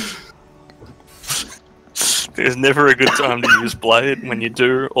hilarious. There's never a good time to use Blade. When you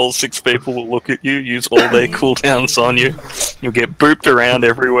do, all 6 people will look at you, use all their cooldowns on you. You'll get booped around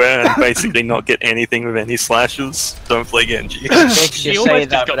everywhere and basically not get anything with any slashes. Don't play Genji. Makes He you say almost that,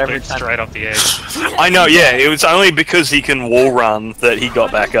 just got but every booped time. straight off the edge. I know, yeah, it was only because he can wall run that he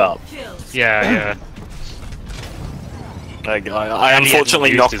got back up. Yeah. That guy. I And he unfortunately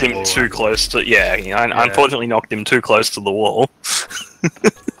hadn't knocked used his him wall too run. close to. Yeah, I unfortunately knocked him too close to the wall.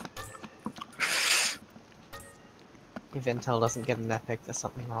 If Intel doesn't get an epic, there's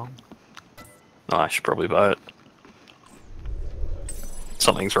something wrong. Oh, I should probably buy it.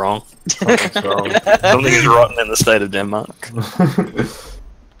 Something's wrong. Something's wrong. Something is rotten in the state of Denmark.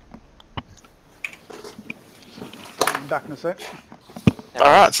 Back in a sec.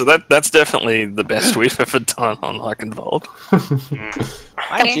 Alright, so that's definitely the best we've ever done on Eichenwald.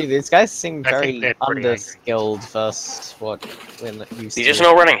 Mind you, these guys seem I think very they're pretty angry. underskilled versus what we're used He's to. just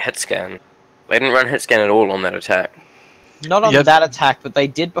not running hit scan. They didn't run hit scan at all on that attack. Not on Yeah. that attack, but they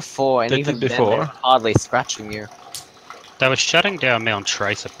did before, and They even did then before. they're hardly scratching you. They were shutting down Mount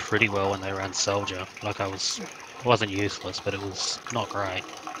Tracer pretty well when they ran Soldier. Like it wasn't useless, but it was not great.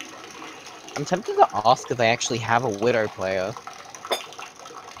 I'm tempted to ask if they actually have a Widow player.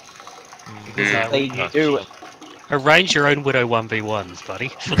 Because They do. arrange your own Widow 1v1s,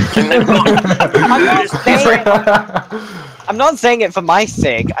 buddy. I'm not saying it for my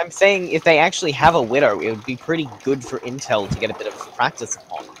sake. I'm saying if they actually have a Widow, it would be pretty good for Intel to get a bit of practice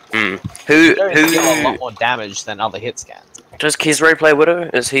on. Who Widow deal a lot more damage than other hit scans. does Kizray play Widow?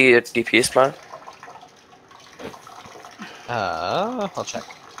 Is he a DPS player? I'll check.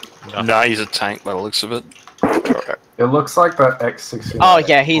 Nah, he's a tank by the looks of it. It looks like that X69. Oh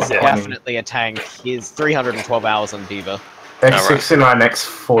yeah, he's Yeah. definitely a tank. He's 312 hours on Diva. X69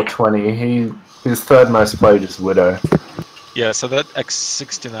 X420. His third most played is Widow. Yeah, so that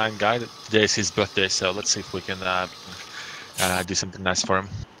X69 guy, today is his birthday, so let's see if we can do something nice for him.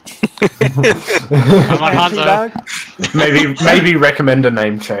 Come on, Hanzo. maybe recommend a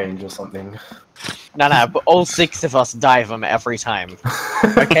name change or something. No, but all 6 of us dive him every time.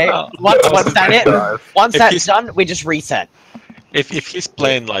 Okay? Once that's it, once If that's he's- done, we just reset. If he's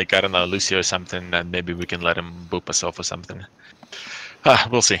playing like, I don't know, Lucio or something, then maybe we can let him boop us off or something.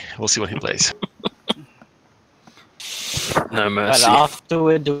 We'll see. We'll see what he plays. No But mercy.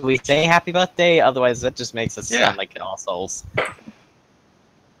 afterward, do we say happy birthday? Otherwise, that just makes us sound like assholes.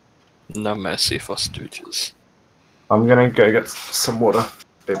 No mercy for stooges. I'm gonna go get some water.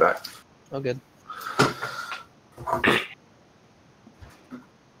 Be back. Oh, good.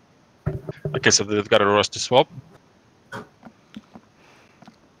 Okay, so they've got a roster swap.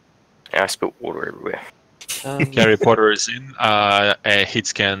 Yeah, I spilled water everywhere. Gary Potter is in. A hit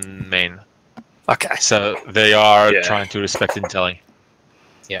scan main. Okay. So they are trying to respect Intelli.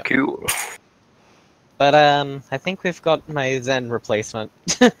 Yeah. Cool. But I think we've got my Zen replacement.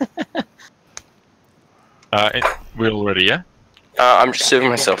 We're already, yeah? I'm just serving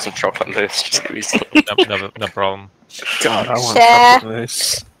myself some chocolate mousse. Just give me some. No problem. God, I want Share. chocolate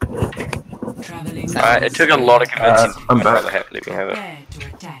mousse. It took a lot of convincing. I'm back. Let me have it.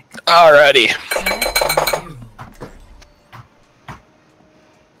 Alrighty.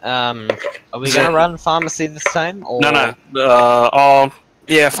 Are we gonna run pharmacy this time? Or... No.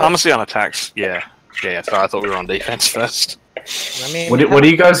 Yeah, pharmacy on attacks. Yeah. So I thought we were on defense first. I mean, What do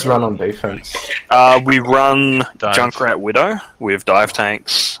you guys run on defense? We run Dive. Junkrat Widow with dive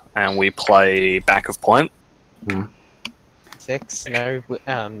tanks, and we play back of point. Six? No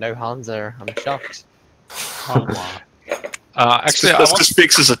Hanzo. I'm shocked. Oh, wow. Actually, That's just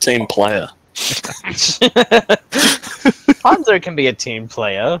Fix as a team player. Hanzo can be a team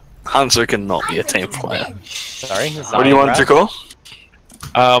player. Hanzo cannot be a team player. Sorry. What do you want to call?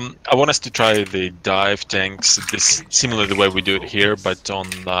 I want us to try the dive tanks, this similar to the way we do it here, but on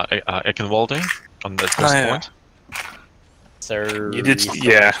Ekenwalde, on the first point. So You did,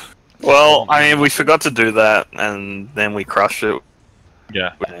 yeah. Well, I mean, we forgot to do that, and then we crushed it.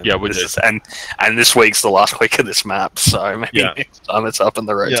 Yeah, And yeah, we this did. is- and this week's the last week of this map, so maybe Yeah. next time it's up in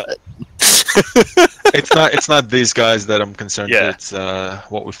the rotate. It's not these guys that I'm concerned Yeah. with. It's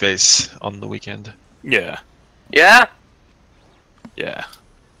what we face on the weekend. Yeah. Yeah. Yeah.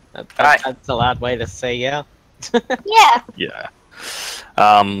 That's a loud way to say yeah. Yeah. Yeah.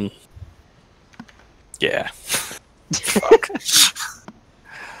 Yeah. Fuck.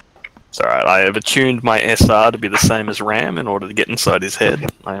 It's alright, I have attuned my SR to be the same as RAM in order to get inside his head.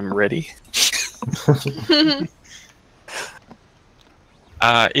 I am ready.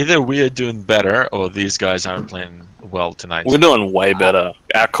 Either we are doing better, or these guys aren't playing well tonight. We're doing way better.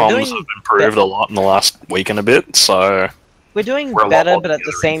 Our comms doing have improved a lot in the last week and a bit, so... We're doing We're a lot better, more but at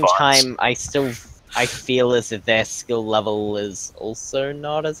the together in same fights. time, I feel as if their skill level is also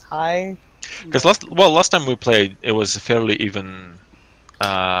not as high. Because last time we played, it was fairly even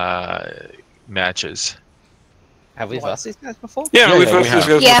matches. Have we versed these guys before? Yeah, we've we versed have.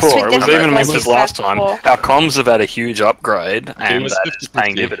 these guys Yes, we before. It was definitely even versed Memphis these last guys time. before. Our comms have had a huge upgrade, and was that is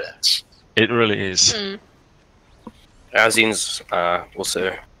paying 50-50. dividends. It really is. Azzin's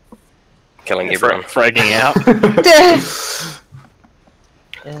also killing everyone. Fragging out.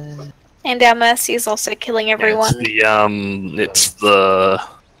 And our Mercy is also killing everyone. It's the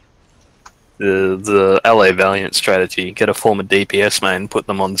LA Valiant strategy. Get a former DPS main, put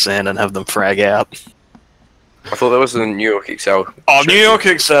them on Zen, and have them frag out. I thought that was the New York XL. Oh, New York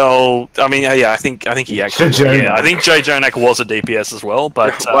XL. I mean, yeah, I think he actually. Jonak. Yeah, I think Jay Jonak was a DPS as well,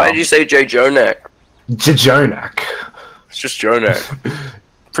 but Why did you say Jay Jonak? Jonak. It's just Jonak.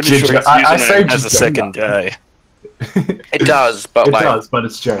 pretty sure it's I say username as a Jonak. second J. It does, but It like does, but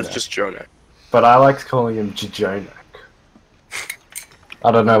it's Jonak. it's just Jonak. But I like calling him Jonak.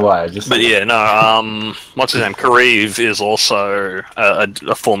 I don't know why. I just. But yeah, no. What's his name? Kareev is also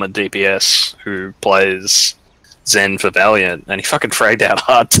a former DPS who plays Zen for Valiant, and he fucking fragged out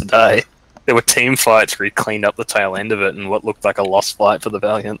hard today. There were team fights where he cleaned up the tail end of it in what looked like a lost fight for the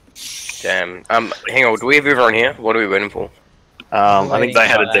Valiant. Damn. Hang on. Do we have everyone here? What are we waiting for? I think they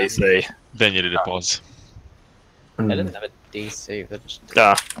had a DC. Then you did a pause. I didn't have a DC. But just...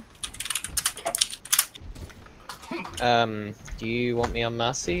 do you want me on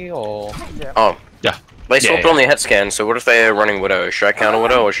Mercy or? Oh. Yeah. They swapped Yeah. on their hit scan, so what if they're running Widow? Should I counter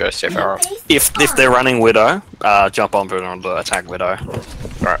Widow or should I step arrow? If they're running Widow, jump on the attack Widow.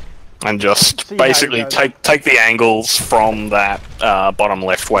 Right. And just See how it basically goes. take the angles from that bottom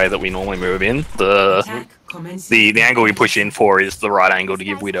left way that we normally move in. The angle we push in for is the right angle to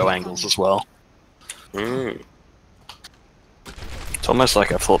give Widow angles as well. Mm. It's almost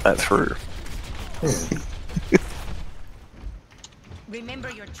like I thought that through.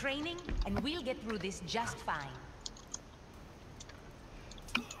 Remember your training, and we'll get through this just fine.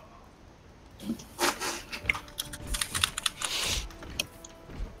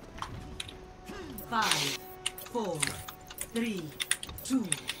 Five, 4, 3, 2,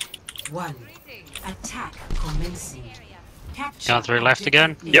 1. Attack commencing. Count through left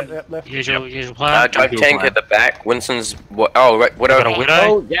again. Yep. Left. Usual plan. Dive tank at the back. Winston's. Oh, right. Widow. Got a widow.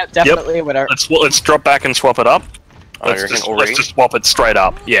 Oh, yeah, definitely a widow. Let's drop back and swap it up. Oh, Let's you're just, already? let's just swap it straight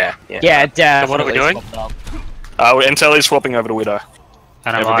up. Yeah. Yeah, definitely. So what are we doing? Intelli's swapping over to Widow.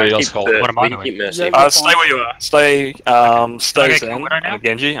 And am Everybody I, else hold. what am I We can doing? keep Mercy. Yeah. Stay where you are. Stay Okay, Zen Widow now? and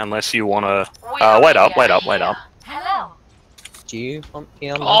Genji, unless you wanna. We Wait are up. here. Hello. Do you want me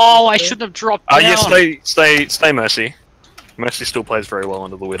on Oh, I shouldn't have dropped down. Yeah, stay Mercy. Mercy still plays very well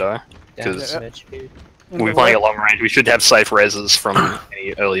under the Widow. Because we'll be playing a long range. We should have safe reses from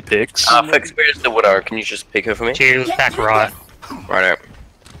any early picks. Fix, where's the Widow? Can you just pick her for me? Cheers, back right. Right out.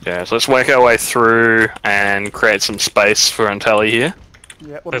 Yeah, so let's work our way through and create some space for Intelli here.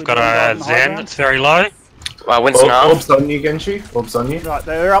 Yeah, what are We've we got doing, guys, a in the high Zen ground? that's very low. Winston half. Orbs on you, Genji. Orbs on you. Right,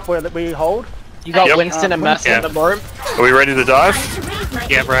 they're up where we hold. You got Yep. Winston and Mercy in the room. Are we ready to dive?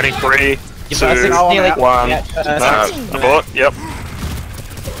 Yep, ready. 3, 2, Mercy's Oh, I'm nearly- out. 1. Yeah, Abort. Yep.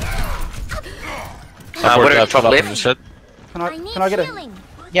 Widow top up in left. the shed. Can I get a...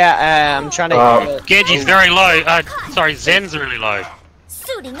 yeah, I'm trying to... Genji's very low. Sorry, Zen's really low.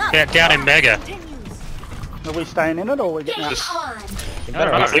 Suiting up. Yeah, down in Mega. Are we staying in it or are we getting out? Just-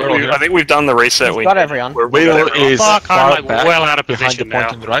 I I think we've done the reset. We've got everyone. Widow is Fuck, I'm far like back well out of behind the position point now.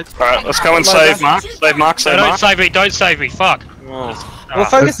 on the right. Alright, let's go and save Mark. Save Mark, No, save don't Mark. save me, don't save me, fuck. We'll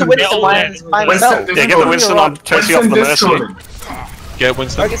focus the Winston all by there. himself. Winston, Yeah, get the Winston on Turkey off the Mercy. Get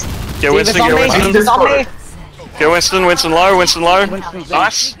Winston. Focus. Get Winston, on get me, Winston. Diva's on me. Get Winston, Winston low, Winston low. Winston's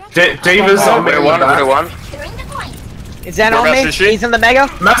Nice. Diva's on me. Widow one. Widow one. Is Zen on Whereabouts me? is she? He's in the Mega.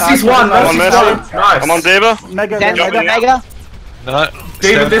 Mercy's one. I'm on Mercy's Mercy. one. Nice. I'm on Diva. Mega, Zen in the mega. Mega. No. Diva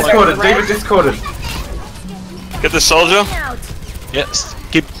Stand point. discorded. Diva discorded. Get this soldier. Yes.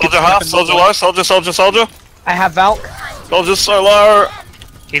 Keep Soldier half, soldier low, soldier. I have Valk. Soldier's so low.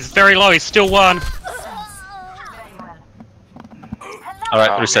 He's very low, he's still one.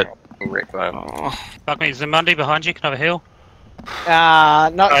 Alright, reset. Rick, though. Oh, Fuck me, Zimundi behind you, can I have a heal?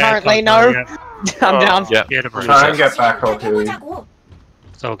 Not Oh, yeah, currently, fuck, no. yeah. I'm down. Yeah. Yeah, to Try and get back, I'll heal you.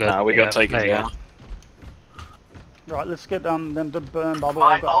 It's all good. Nah, we got taken there you go. down. Right, let's get them to burn bubble.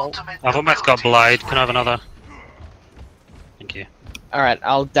 I've got ult. I've almost got Blade, can I have another? Thank you. Alright,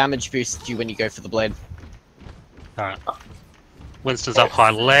 I'll damage boost you when you go for the blade. Alright. Winston's up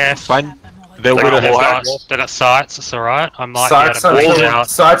high left. Fine. They would They've have got sights, it's alright. I might Sights be able to bait until, out.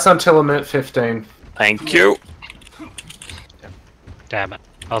 sights until a minute 15. Thank you. Damn it.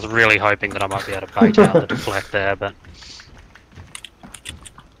 I was really hoping that I might be able to bait out the deflect there, but...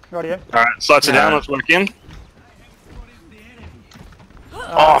 Rightio. Alright, sights are down, let's work in.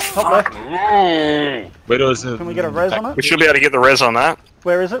 Top left. Widow's in. Can we get a res on We it? should be able to get the res on that.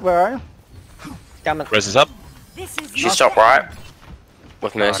 Where is it? Where are you? Damn it. Res is up. She's top right.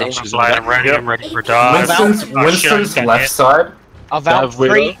 With Mercy. I'm Blade, I'm ready for a dive. Winston's shit, left hit. side. I'll Valk. Dive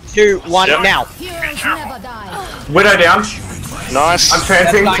Widow. 3, 2, 1, Yep. now. Heroes never die. Widow down. Nice. I'm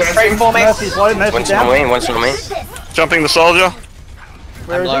trancing. Nice, straight Trancing. for me. Mercy's low, Mercy's Winston on down. me. Winston on me. Jumping the soldier.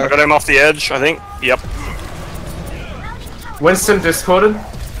 Where I'm is low. I got him off the edge, I think. Yep. Winston discorded.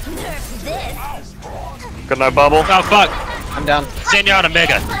 Got no bubble. Oh fuck! I'm down. Zenyatta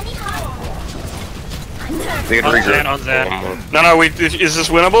Mega! We can On Zen, regroup. on Zen. No, is this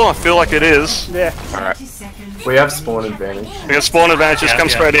winnable? I feel like it is. Yeah. We have spawn advantage. We got spawn advantage, just Yeah, come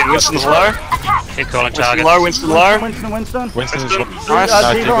yeah. straight in. Winston's low. Keep calling Winston targets. low, Winston low. Winston. Winston's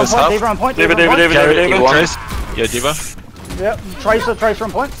Nice. Diva on Diva's point, up. Diva on point. Diva, Diva on Diva, point. Diva, Diva. Trace. Yeah, Diva. Yep. Tracer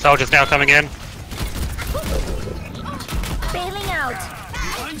on point. Soldiers now coming in. Bailing out.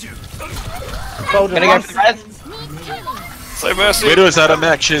 Soldier Gonna go for the res. Save Mercy. Widow's out of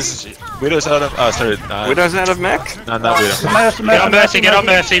mech. Widow's out of. Oh, sorry. Widow's out of mech. No, not Widow. Mercy, Get on Mercy, get on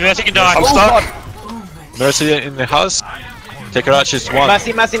Mercy, Mercy can die. I'm stuck. Mercy in the house. Take her out. She's one.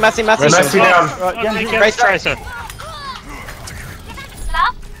 Mercy. Mercy down. Right, Genji. Get Tracer.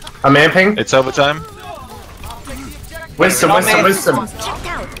 I'm amping. It's overtime. Winston. Checked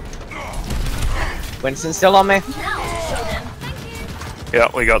out. Winston's still on me. Yeah,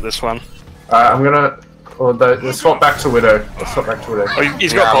 we got this one. I'm gonna. Or let's swap back to Widow. Let's swap back to Widow. Oh,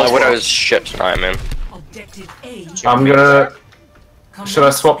 he's got Nah, pulse. my Widow's shit tonight, man. I'm gonna. Should I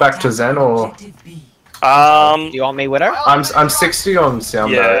swap back to Zen or? Do you want me, Widow? I'm 60 on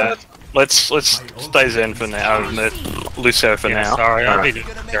sound Yeah. barrier. Let's stay Zen for now. Lucio for Yeah, now. sorry, I'll be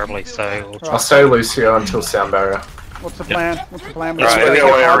terribly, so... I'll stay Lucio until sound barrier. What's the plan? What's the plan? Right, We'll the go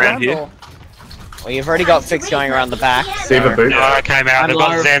other way high around ground, here. or- Well, you've already got Fix going around the back. Diva boot. No, I came out, I'm they've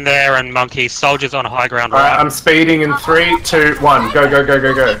got low. Zen there and Monkey. Soldiers on high ground Alright, right. I'm speeding in 3, 2, 1. Go, go, go,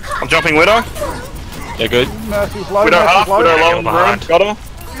 go, go. I'm jumping Widow. They're good. Mercy's low. Widow half, Widow low in the room. Behind. Got her.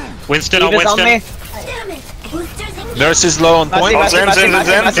 Winston on Eva's on Winston. me. Damn it. Boosters engaged. Nurse is low on point. Mercy, Zen, Mercy, Zen, Mercy,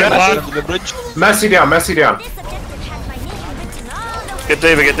 Zen, Mercy, Zen. Mercy. Under the bridge. Mercy down, Mercy down. This objective had my name written all over. Get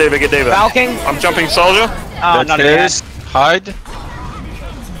Diva, get Diva, get Diva. Falcon. I'm jumping soldier. Oh, not again. There's hide.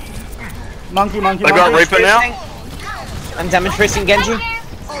 Monkey. I got Reaper now. I'm demonstrating Genji.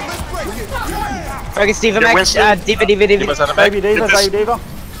 Focus Diva, Get Max. Winston. Diva. Diva's on the back. Baby Diva, Get this. baby Diva.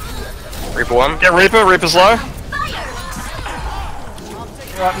 Reaper 1. Get Reaper, Reaper's low.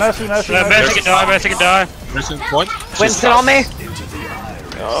 Right, Mercy. Mercy can die, Mercy can die. Nurse on point. Winston on me.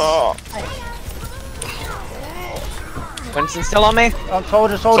 Oh. Winston still on me.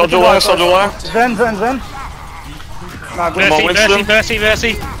 Soldier. Soldier low, soldier low. Zen. No, good. Come on, Winston. Mercy.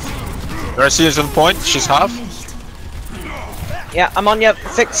 Mercy is on point. She's half. Yeah, I'm on you.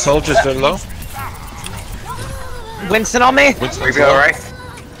 6. Soldier's very low. Winston on me. Winston's Reaper low. alright.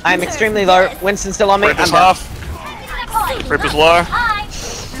 I'm extremely low. Winston still on me. Reaper's I'm down. half. Reaper's low.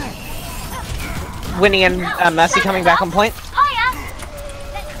 Winnie and Mercy coming back on point.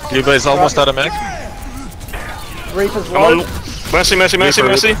 Diva is almost out of mech. Reaper's Come on. low. Mercy.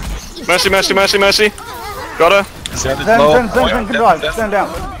 Got her. Zen is Zen low. can drive. Zen down.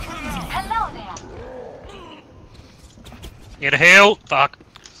 Get a heal. Fuck.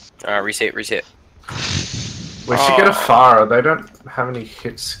 Reset. We should get a Pharah. They don't have any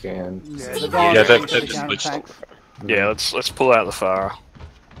hit scan. Yeah, they've switched. Yeah, let's pull out the Pharah.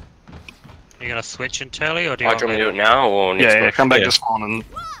 You gonna switch in Telly or do you Do you want me to do it now or next Yeah, push? come back Yeah. to spawn and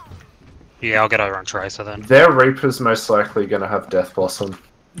Yeah, I'll get over on Tracer then. Their Reaper's most likely going to have Death Blossom.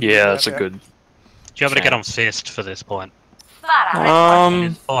 yeah, that's a good. Do you want me to get on Fist for this point?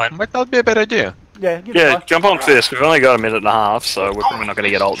 Um, Point. Might not be a bad idea. Yeah, give it yeah, a try. jump on Fist. We've only got a minute and a half, so we're probably not going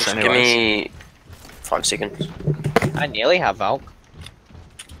to get ults Just anyway. give me 5 seconds. I nearly have Valk.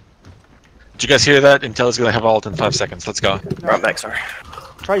 Did you guys hear that? Intel is gonna have ult in 5 seconds. Let's go. Right back, sorry.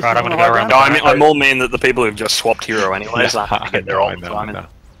 Trace Right, I'm on gonna the go high around. ground. No, I'm all mean that the people who've just swapped hero anyways aren't going to get their ult time.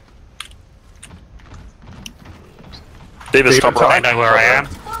 Diva's top Diva I right. know where I am.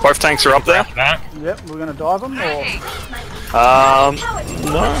 Both tanks are up there. Back. Yep, we're gonna dive them. Or No.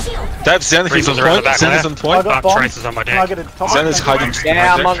 Dive Zen, he's on Reasons are in the point. back Zen is left. on I point. got Got bomb. Traces on my Can I deck. get a top? Zen is Thank you. hiding.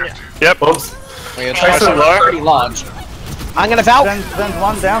 Yeah, I'm on. Yep. Oops. We're Tracer trying low. pretty large. I'm gonna Valk. Zen's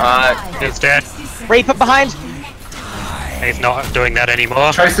one down. It's dead. Reaper behind. He's not doing that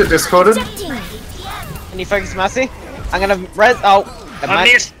anymore. Trace it discorded. Can you focus Mercy? I'm gonna res. Oh, never I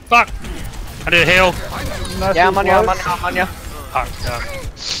mind. missed. Fuck. I did a heal. Mercy's Yeah, I'm on you. low. I'm on you. Fuck.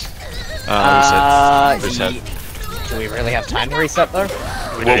 Reset. Do we really have time to reset though?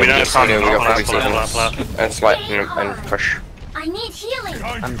 Well, we don't have time Yeah, to we got go. 5 seconds. And slide and push. I need healing.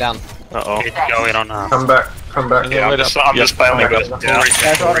 I'm down. Uh-oh. Need to go in on Come back. Yeah, I'm just bailing. Yep. Yeah.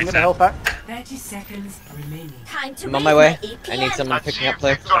 Yeah, so I'm gonna help back. 30 seconds remaining. Time to I'm on my way. I need someone APM. picking up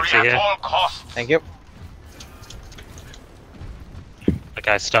there. here. Thank you.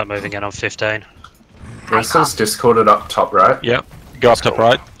 Okay, start moving in on 15. Winston's discorded up top right. Yep. Go up top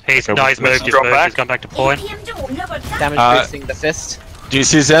right. He's Okay, moved. let's He's drop moved. back. He's gone back to point. APM door number Damage boosting the fist. Do you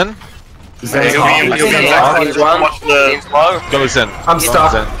see Zen? Zen's You'll half. be- you'll be Zen's back. half. Team's 1. Watch the- Team's low. Go Zen. I'm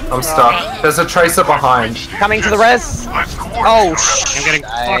stuck. Zen. I'm stuck. There's a Tracer behind. Coming to the res. Oh I'm getting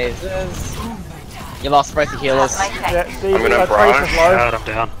fucked. Jesus. You lost both the healers. Yeah, Steve, I'm gonna Trace barrage. is low. out. I'm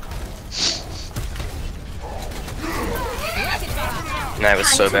down. That was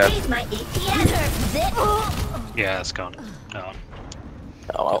so bad. my APM. Yeah, it's gone. No,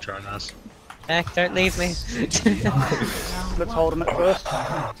 Oh well. try this. Heck, don't leave me. Let's hold him at first.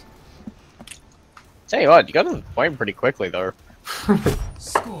 Tell you what, you got to the point pretty quickly though.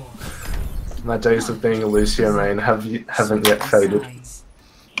 My days of being a Lucio main haven't yet faded.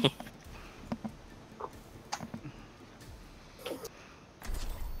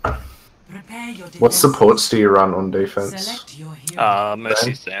 What supports do you run on defense?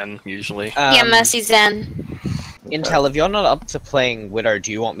 Mercy Zen, usually. Yeah, Mercy Zen. Intel, if you're not up to playing Widow,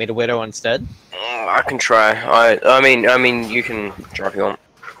 do you want me to Widow instead? I can try. I mean, you can try if you want.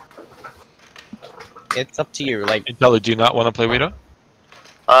 It's up to you. Like, Intel, do you not want to play Widow?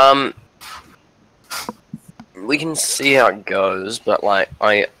 We can see how it goes, but like,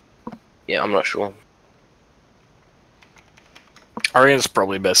 yeah, I'm not sure. I reckon it's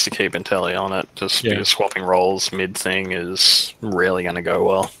probably best to keep Intelli on it, just Yeah. because swapping roles mid thing is really going to go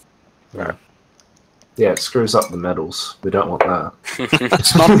well. Yeah, it screws up the medals. We don't want that.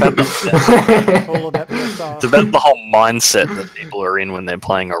 It's not about the All of that PSR. It's about the whole mindset that people are in when they're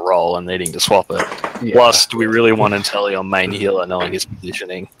playing a role and needing to swap it. Yeah. Plus, do we really want Intelli on main healer knowing his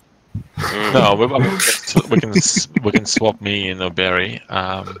positioning? No, we can swap me and Barry.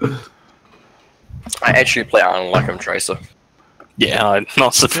 I actually play Ana like I'm Tracer. Yeah, I'm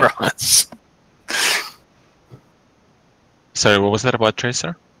not surprised. Sorry, what was that about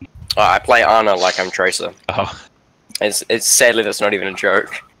Tracer? I play Ana like I'm Tracer. Oh. It's sadly that's not even a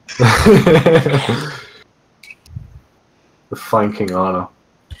joke. The flanking Ana.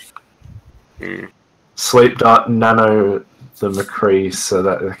 Sleep Dart Nano the McCree so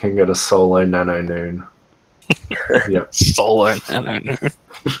that they can get a solo Nano Noon. Yep. Solo Nano Noon.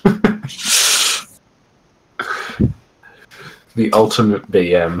 The ultimate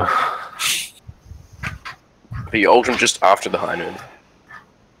BM. The ultimate just after the high noon.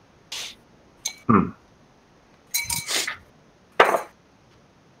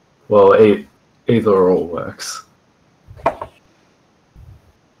 Well, either or works.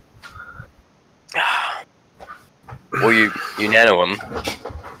 Or you nano them,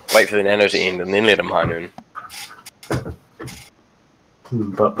 wait for the nano to end, and then let them high noon.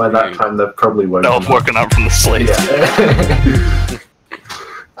 But by that time, they've probably woken up. Woken up from the sleep. Yeah.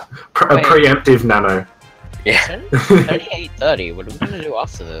 A preemptive nano. Yeah. 38:30. What are we gonna do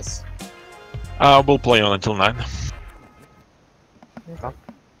after this? We'll play on until 9. Okay.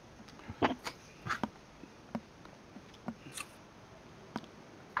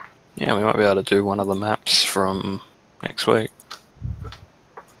 Yeah, we might be able to do one of the maps from next week.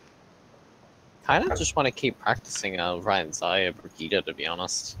 Kinda just want to keep practicing Ryan Zaya Brigida, to be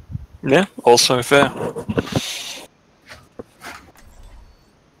honest. Yeah, also fair.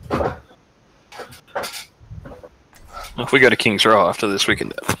 If we go to King's Row after this, we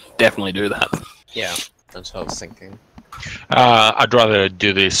can definitely do that. Yeah, that's what I was thinking. I'd rather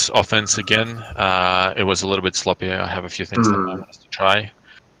do this offense again. It was a little bit sloppy. I have a few things that I want us to try.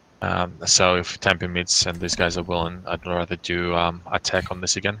 So if time permits and these guys are willing, I'd rather do attack on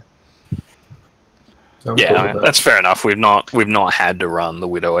this again. Yeah, that's fair enough. We've not had to run the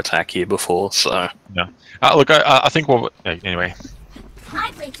Widow attack here before, so no. Look, I think anyway.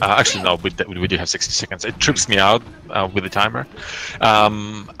 Actually, no. We do have 60 seconds. It trips me out with the timer.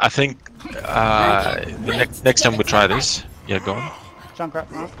 I think the next time we try this. Yeah, go on. Junkrat,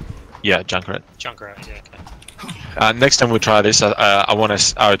 right? Yeah, Junkrat. Junkrat, yeah. Okay. Next time we try this, I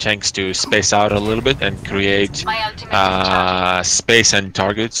want our tanks to space out a little bit and create space and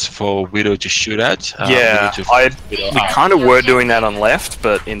targets for Widow to shoot at. We kind of were doing that on left,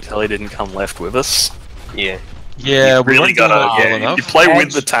 but Intelli didn't come left with us. Yeah. Yeah, we really gotta. If you play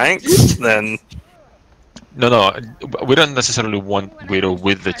with the tanks, then. No, we don't necessarily want Widow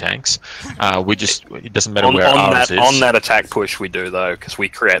with the tanks. It doesn't matter where ours is. On that attack push we do though, because we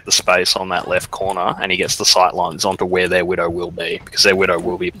create the space on that left corner, and he gets the sight lines onto where their Widow will be, because their Widow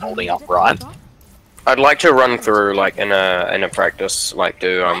will be holding up right. I'd like to run through like in a practice, like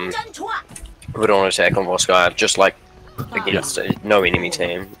do Widow on attack on Voskai, just like against no enemy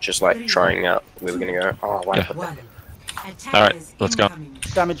team, just like trying out where we're gonna go. Oh, wow. Yeah. Alright, let's go.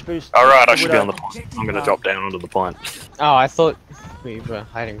 Damage boost. Alright, I should be on the point. I'm gonna drop down onto the point. Oh, I thought we were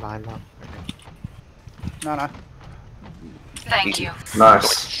hiding behind that. No. Thank you.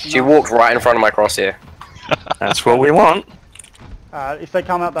 Nice. She walked right in front of my crosshair. That's what we want. If they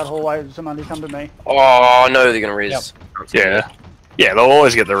come out that hallway, somebody come to me. Oh no, they're gonna res. Yep. Yeah, they'll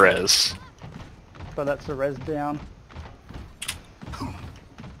always get the res. But that's the res down.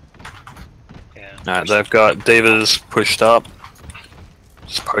 Alright, they've got Divas pushed up.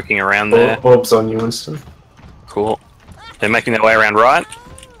 Just poking around there. Orbs on you, Winston. Cool. They're making their way around right.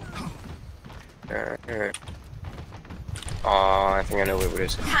 Oh, I think I know where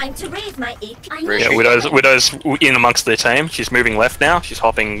Widow's. Time to raise my AP. Yeah, Widow's in amongst their team. She's moving left now. She's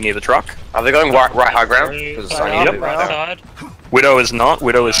hopping near the truck. Are they going right high ground? Because I need to be right side. Widow is not.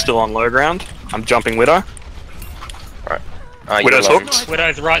 Widow is still on low ground. I'm jumping Widow. Widow's hooked.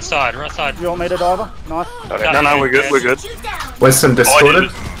 Widow's right side. You want me to diver? Nice. No, we're good. Winston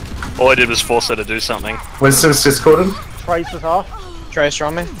discorded. All I did was force her to do something. Winston's discorded. Tracer's off. Tracer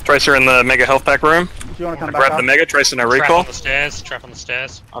on me. Tracer in the Mega Health Pack room. If you want to come back Grab up. the Mega, Tracer no Trap recall. on the stairs. Trap on the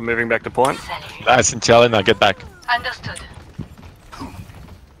stairs. I'm moving back to point. Nice, Intelli, now get back. Understood.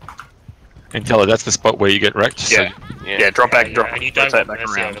 Intelli, that's the spot where you get wrecked. Yeah. Yeah, drop back, drop And you don't rotate want back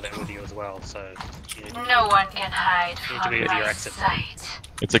Mercy around. over there with you as well, so... No one can hide You need to from be with your my exit. sight.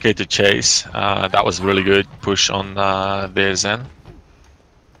 It's okay to chase. That was really good push on their Zen.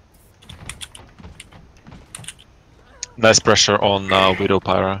 Nice pressure on Widow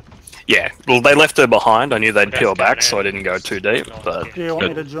Pyro. Yeah, well, they left her behind. I knew they'd peel back, so I didn't go too deep. But Do you want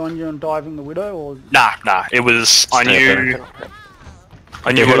me to join you in diving the Widow, or...? nah. It was I knew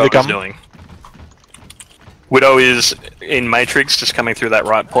what I was doing. Widow is in Matrix, just coming through that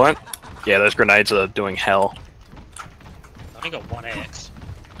right point. Yeah, those grenades are doing hell. I only got 1x.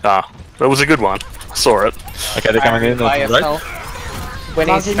 Ah, That was a good one. I saw it. Okay, they're coming in. By Right? yourself. When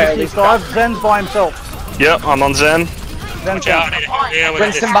he's Monkey failed misses his dive. Zen's by himself. Yep, I'm on Zen. Zen's Yeah, down. yeah,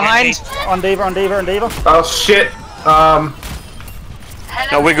 Winston behind. On Diva, on Diva, on Diva. Oh shit.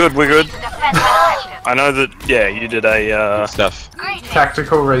 No, we're good, we're good. I know that, yeah, you did a, Stuff.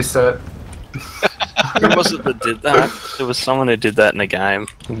 Tactical reset. who was it that did that? There was someone who did that in a game.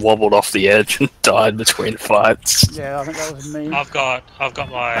 Wobbled off the edge and died between fights. Yeah, I think that was me. I've got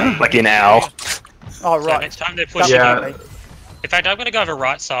my. Like in Owl. Oh, So right. next time they're pushing. Yeah. In fact, I'm gonna go over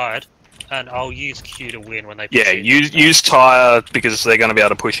right side, and I'll use Q to win when they. Push Yeah, in. use Tyre because they're going to be able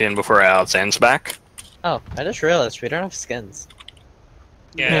to push in before our Zen's back. Oh, I just realized we don't have skins.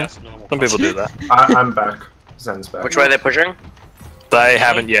 Yeah, Yeah. that's normal. Some people do that. I'm back. Zen's back. Which way they're pushing? They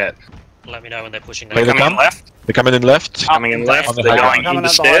haven't yet. Let me know when they're pushing. Wait, They're they coming in come? left. They're coming in left. Coming in left. On the They're high going ground. into Coming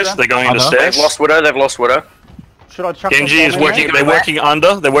up stairs. behind They're going into Uh-huh. stairs. They've lost Widow, they've lost Widow. Should I chuck Genji some is bomb in working. there? They're working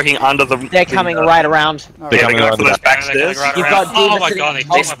under. They're working under the. They're coming right around. They're Yeah, coming they're going around for the those back. back Yeah, they're stairs. going right You've around. got Diva Oh my sitting god, in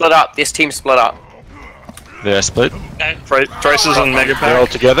They split up, this team split up. They're split. Okay, Traces and Mega They're all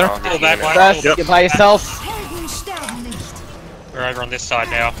Pack. together. pull back one. First, Yep. you're by yourself. We're over on this side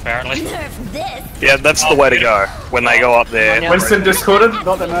now, apparently. Yeah, that's the way to go. When they go up there. Winston discorded.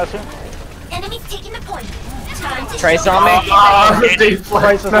 Got the Mercy. Enemies taking the point. Time to Trace on me. Deep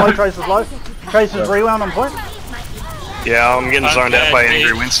Trace is low, Trace is low. Trace is rewound on point. Yeah, I'm getting zoned out by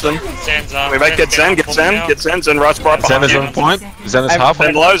Angry Winston. Zen's up. We make get Zen, get Zen, get Zen, Zen right spot Zen behind is you. on point. Zen is I'm- half.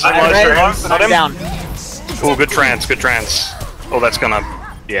 Zen low, Zen low, I'm Zen ready. low. Got I'm him. down. Oh, good trance, good trance. Oh, that's gonna,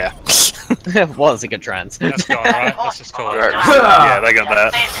 yeah. Was a good trans. That's gone, right? Let's just call it. Yeah, they got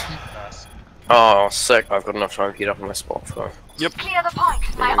that. Nice. Oh, sick. I've got enough time to get up on my spot for clear the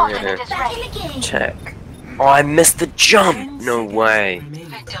point. My alternate is ready. check. Oh, I missed the jump! No way.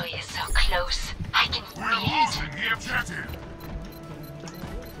 Victory is so close. I can feel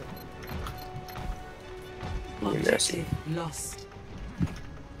it. Mercy. Lost.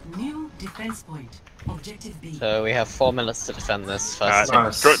 New defense point. Objective B. So we have 4 minutes to defend this Alright,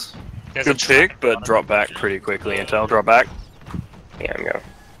 first. Nice. There's a good pick, but drop back pretty quickly, Intel. Drop back. Yeah, I'm going.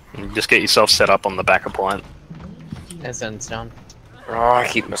 And just get yourself set up on the backer point. There's Zen's down. Oh, I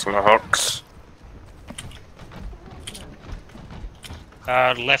keep missing my hooks.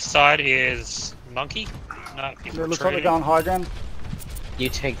 left side is Monkey. No, It looks like they're going high ground. You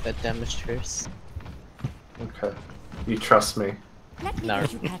take the damage first. Okay. You trust me. No.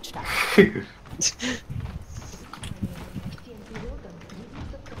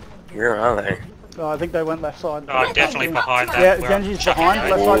 Where are they? I think they went left side. Oh, definitely behind that. Yeah, where Genji's I'm chucking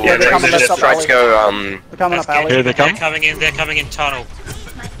behind. those. Left side. Yeah, Yeah, they're coming Genji's left up Try to alley. go, They're coming That's up alley. Here they come. They're coming in tunnel.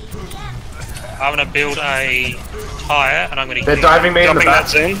 I'm gonna build a tire and I'm gonna They're diving me in the Jumping back. that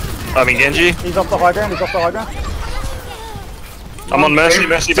Zen. I mean Genji. He's off the high ground. He's off the high ground. I'm on Mercy,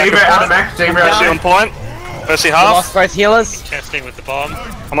 Mercy back David on out back. David Mercy on out point. Mercy We half. lost both healers. testing with the bomb.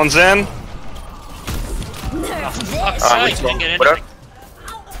 I'm on Zen. Oh, for fuck's Ah, sake, which didn't one? get What anything.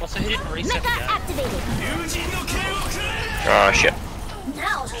 Also, he didn't reset the game. Oh, shit.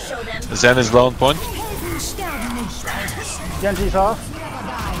 Now show them. Zen is low on point. Genji's half.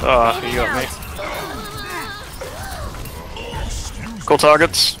 Oh, you got me. Cool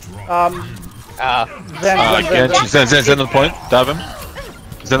targets. Zen on point. Dive him.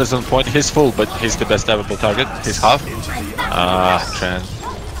 Zen is on point. He's full, but he's the best diveable target. He's half. Trans.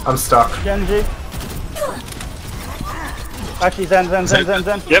 I'm stuck. Genji. Actually, Zen. Yep, Zen's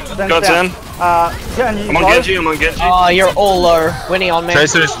got down. Zen. Genji's I'm on low. Genji, I'm on Genji. Oh, you're all low. Winnie on me.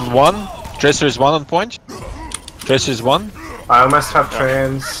 Tracer is one. Tracer is one on point. Tracer is one. I almost have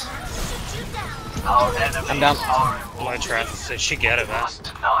trans. I'm down. Low trap, so she get it, man.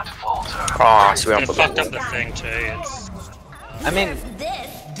 Oh, so we're They up the fucked up the thing too. It's I mean,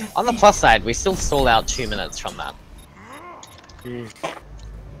 on the plus side, we still stalled out 2 minutes from that.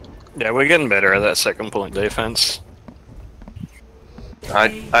 Yeah, we're getting better at that second point defense. I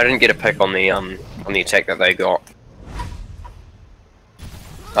didn't get a pick on the attack that they got.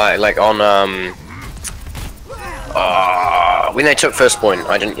 Like on when they took first point,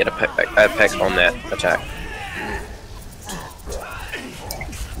 I didn't get a pick on that attack.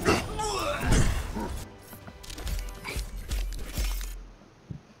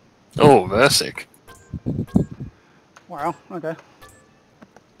 Oh, Versic. Wow. Okay.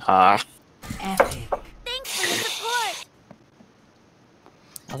 Epic. Thanks for the support.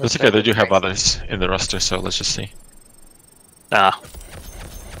 It's okay, they do have others in the roster, so let's just see.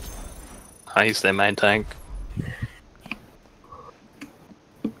 He's their main tank.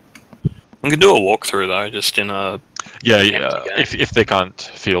 We can do a walkthrough though, just in a... Yeah, Empty game. if they can't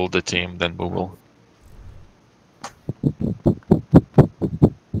field the team, then we will.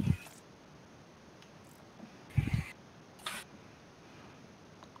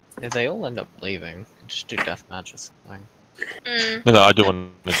 If they all end up leaving, just do deathmatch or something. No, I do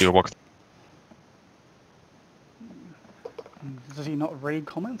want to do a walk. Does he not read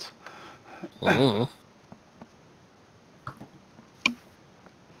comments? Mm.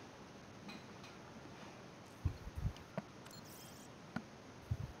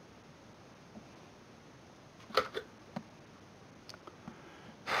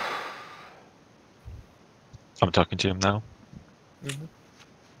 I'm talking to him now.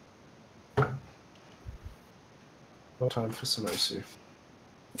 What time for Samosu?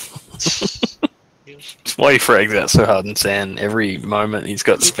 That's why he frags out so hard and San. Every moment he's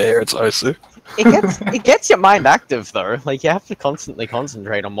got spare, it's Osu. It gets your mind active though. Like you have to constantly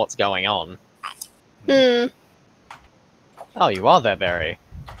concentrate on what's going on. Hmm. Oh, you are there, Barry.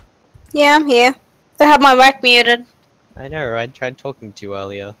 Yeah, I'm here. I have my mic muted. I know. I tried talking to you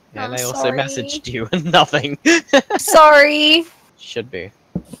earlier, and I'm I also sorry. messaged you and nothing. Sorry. Should be.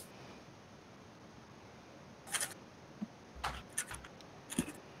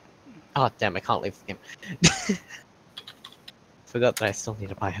 Oh damn! I can't leave the game. Forgot that I still need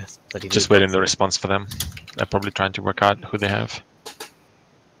to buy a bloody. Just waiting the response for them. They're probably trying to work out who they have.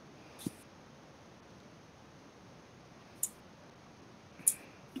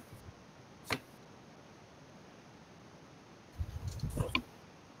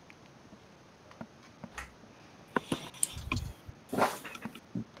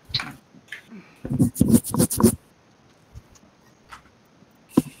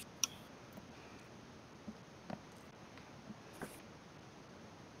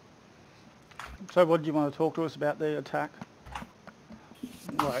 So what do you want to talk to us about the attack?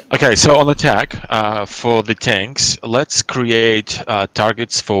 Right. Okay, so on attack, for the tanks, let's create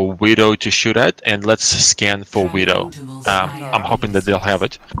targets for Widow to shoot at, and let's scan for Widow. I'm hoping that they'll have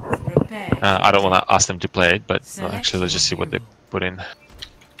it. I don't want to ask them to play it, but actually let's just see what they put in.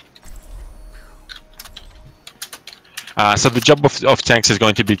 So the job of tanks is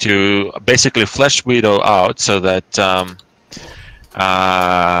going to be to basically flash Widow out so that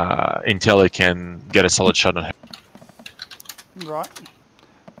Intelli can get a solid shot on him. Right.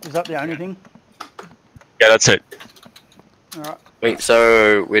 Is that the only thing? Yeah, that's it. All right. Wait,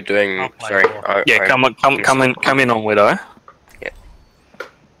 so we're doing. Sorry. Yeah, come in on Widow. Yeah.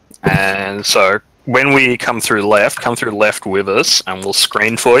 And so when we come through left with us, and we'll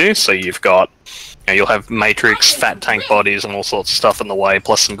screen for you. So you've got, you'll have Matrix, fat tank bodies, and all sorts of stuff in the way,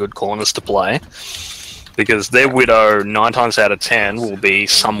 plus some good corners to play. Because their Widow, 9 times out of 10, will be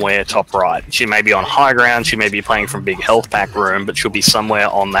somewhere top right. She may be on high ground, she may be playing from big health pack room, but she'll be somewhere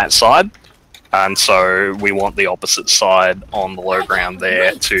on that side. And so we want the opposite side on the low ground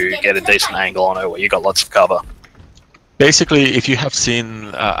there to get a decent angle on her where you got lots of cover. Basically, if you have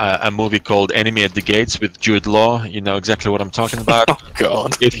seen a movie called Enemy at the Gates with Jude Law, you know exactly what I'm talking about. Oh,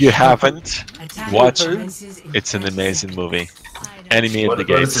 God. If you haven't, watch it. It's an amazing movie. Enemy at the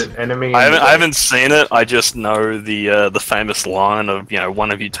Gates. I haven't seen it. I just know the famous line of,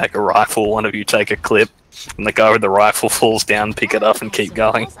 one of you take a rifle, one of you take a clip, and the guy with the rifle falls down, pick it up, and keep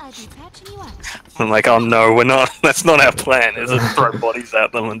going. I'm like, oh no, we're not. That's not our plan. Is it throw bodies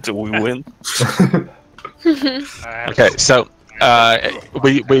at them until we win? Okay, so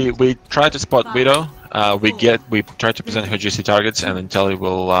we try to spot Widow. We try to present her juicy targets, and then Telly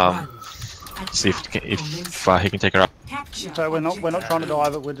will see if he can take her up. So we're not trying to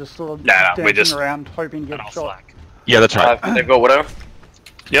dive it. We're just sort of we're dancing around, hoping to get a shot. Yeah, that's right. They've got Widow.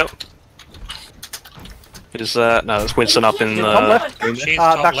 Yep. Is no, there's Winston up in back to the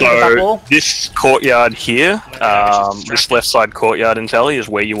back so wall. this courtyard here, this left side courtyard in Telly is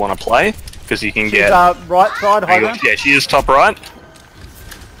where you want to play because you can get right side, high ground. Yeah, she is top right.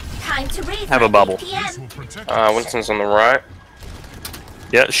 Have a bubble. Winston's on the right.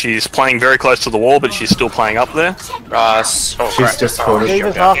 Yeah, she's playing very close to the wall, but she's still playing up there. She's just cornered.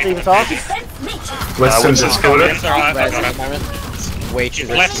 Steve's off. Winston's cornered. Way too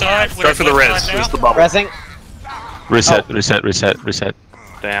Left side. Go for the res. There's the bubble. Resing. Reset.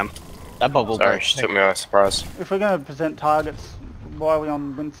 Damn. That bubble. Sorry, she took me by surprise. If we're going to present targets, why are we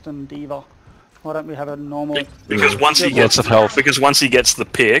on Winston Diva? Why don't we have a normal? Because once he gets the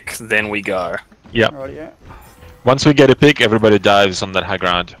pick, then we go. Yeah. Right, yeah. Once we get a pick, everybody dives on that high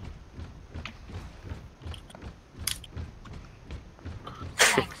ground.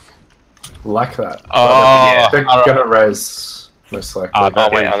 Like that. Oh, they're gonna res most likely.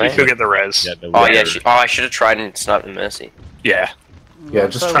 Wait, are they? She'll get the res. Yeah, I should have tried and sniped the Mercy. Yeah. Yeah,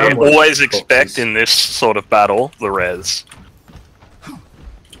 just So try and Always expect in this sort of battle the res.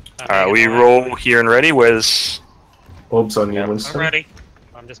 Alright, we roll here and ready. Where's Orbs on you, I'm Winston. ready.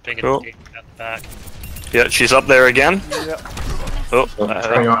 I'm just picking Cool. up the back. Yeah, she's up there again. Yeah. Oh,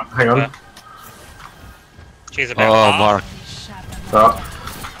 hang on. She's about Oh, half. Mark.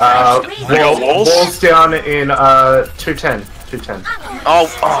 They got walls? Walls down in 210. 210.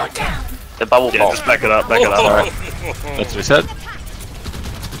 Oh, damn. The bubble Yeah, ball. just back it up, back it up. Alright. Let's reset.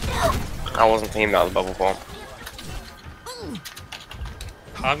 I wasn't thinking about the bubble ball.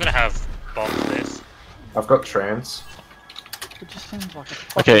 I'm gonna have bomb for this. I've got trans. It just seems like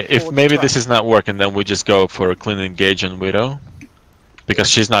a Okay, fucking if forward maybe track. this is not working, then we just go for a clean engage on Widow. Because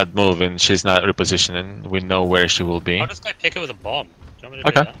she's not moving, she's not repositioning, we know where she will be. I'll just go pick it with a bomb. Do you want me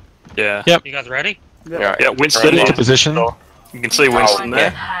to do Okay. that? Yeah. Yep. You guys ready? Yeah, Yeah, Winston Ready to is- position. You can see Winston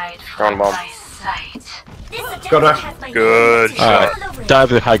there. Ground bomb. Got her. Good shot. Alright, dive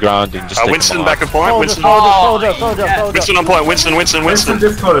to the high ground and just take Winston them back off. a point. Winston. Soldier. Winston on point. Winston. Winston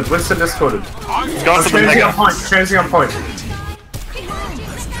discorded. Winston discorded. Going for the Transing mega. on point. Transing on point.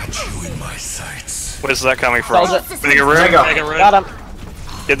 Where's that coming from? Soldier. Mega room. Mega. Take a room. Got him.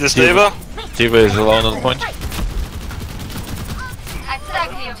 Get this diva. Diva is alone on the point. Attack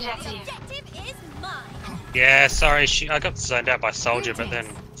the objective. Yeah, sorry, I got zoned out by Soldier, but then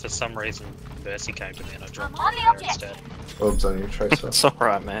for some reason Mercy came to me and I dropped On the her object. instead. Oops, on your tracer. It's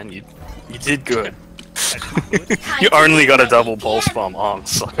alright, man. You did good. You only got a double pulse bomb. Oh, I'm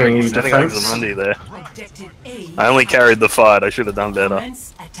sorry. Can you Setting up defense? Zamundi there. Objective A. I only carried the fight. I should have done better.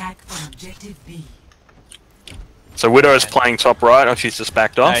 Commence attack on objective B. So Widow's playing top right, or she's just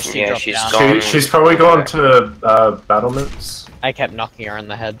backed off? She Yeah, dropped she's down. gone. She's probably gone to battlements. I kept knocking her in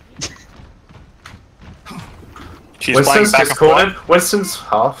the head. She's playing Winston's back and forth. discorded. Winston's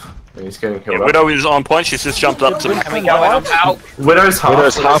half. And he's getting Yeah, killed up. Widow is on point. She's just jumped up to Can we go in on Val? Widow's half.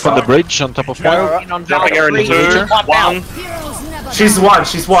 Widow's half on the bridge on top of point. Go in on Val. jumping her in 3, 2, 1.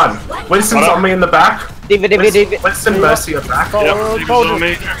 She's one. Winston's on me in the back. Diva. Winston Mercy at back. Yep, Diva's on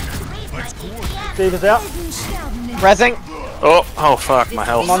me. Diva's out. Resing. Oh fuck, my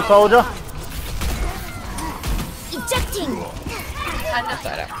health. Come on, soldier.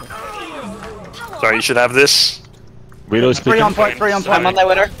 Sorry, you should have this. Widow's Three picking. on point. I'm on there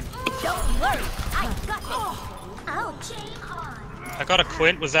with her. I got a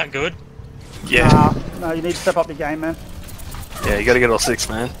Quint, was that good? Yeah. No, you need to step up your game, man. Yeah, you gotta get all 6,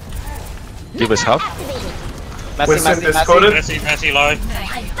 man. Diva's half. Winston Messy. discorded. Mercy low.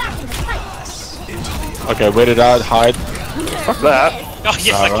 Okay, wait it out, hide. Fuck that. Oh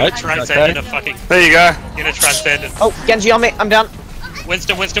yes, I Alright, can transcend okay. in a fucking There you go. in a transcendent. Oh, Genji on me. I'm down.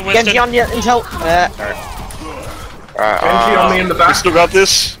 Winston. Genji on you until. Genji on me in the We back. still got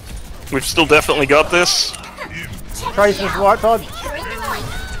this. We've still definitely got this. Tracer's right side.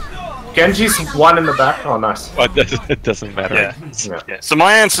 Genji's one in the back. Oh, nice. But it doesn't matter. Yeah. Yeah. So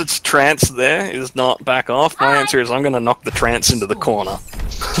my answer to trance there is not back off. My answer is I'm gonna knock the trance into the corner.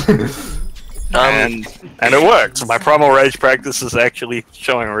 And it worked. My primal rage practice is actually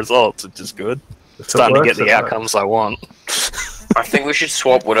showing results, which is good. It's starting to get the outcomes I want. I think we should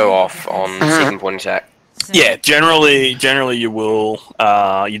swap Widow off on second point attack. Yeah, generally you will.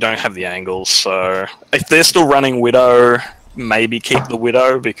 You don't have the angles, so if they're still running Widow, maybe keep the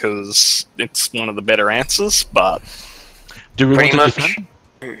Widow because it's one of the better answers. But Do we Pretty want to much.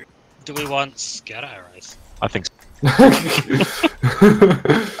 defend? Do we want scatter arrows? I think so.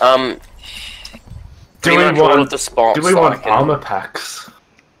 Pretty much all of the spots. Do we want I can- armor packs?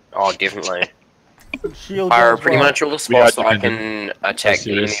 Oh, definitely. Shield. Fire as pretty well. much all the We are spots that I can dependent. attack the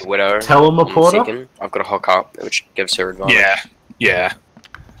Serious. enemy Widow. Teleporter? on second. I've got a hook up, which gives her advantage. yeah,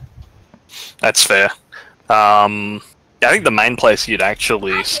 that's fair. I think the main place you'd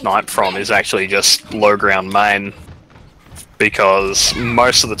actually snipe from is actually just low ground main, because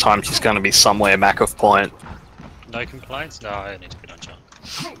most of the time she's going to be somewhere back of point. No complaints? No, I need to put on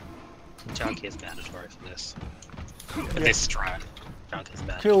Chunk. Chunk is mandatory for this. For this strat. Chunk is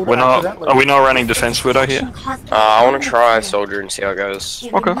mandatory. Killed We're not. accidentally. Are we not running defense widow here? I want to try Soldier and see how it goes.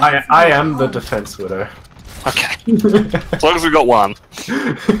 Okay. I am the defense widow. Okay. As long as we got one.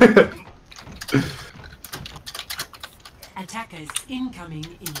 Attackers incoming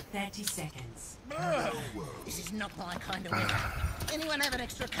in 30 seconds. This is not my kind of weather. Anyone have an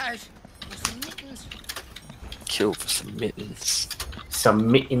extra coat? Or some mittens? Kill for some mittens.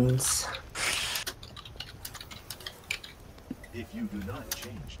 Some mittens. If you do not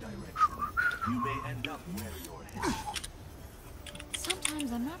change direction, you may end up where you're headed.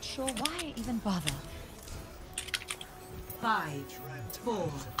 Sometimes I'm not sure why I even bother. 5, 4,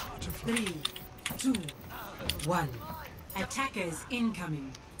 3, 2, 1. Attackers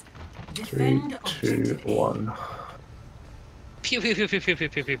incoming. 3, Defend 2, objective A. 1. Pew pew pew pew pew pew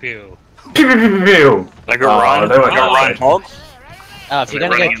pew pew pew. Pew, pew, pew, pew. I got Ryan. they were I got going Ryan Hog. Oh, if you're They're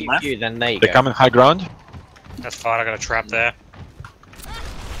gonna go running in left. QQ, then there you They go. come in high ground. That's fine, I got a trap there.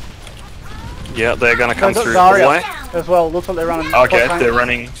 Yeah, they're gonna come They've through got the Zarya way. as well. Looks like they're running. Okay, tank. they're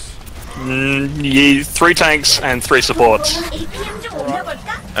running. 3 tanks and 3 supports.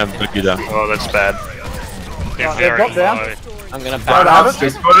 And Brigida. Oh, that's bad. They're Right, they've very dropped down. low. I'm gonna back Reinhardt's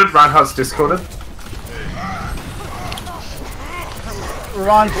discorded. Reinhardt's discorded.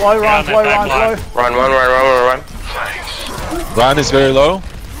 Ryan's low, Ryan's low, Ryan's low. Run. Ryan is very low.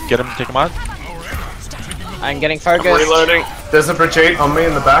 Get him, take him out. I'm getting focused. Reloading. There's a Brigitte on me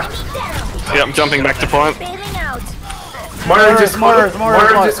in the back. Yep, I'm jumping back to point. Moira discorded.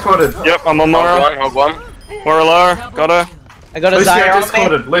 Moira discorded. Yep, I'm on Moira. Hold one. Moira low. Got her. I got a Lucio Zarya on me.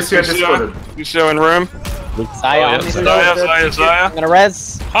 discorded. Lucio discorded. Lucio in room. Zarya on me. Zarya. I'm gonna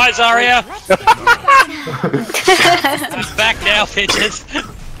res. Hi, Zarya! I'm back now, bitches.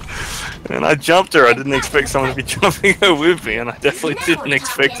 And I jumped her. I didn't expect someone to be jumping her with me, and I definitely didn't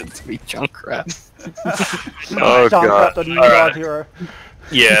expect it to be Junkrat. Oh god. The new guard hero.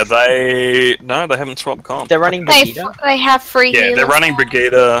 Yeah, they haven't swapped comp. They're running Brigida. They have free Yeah, healers. they're running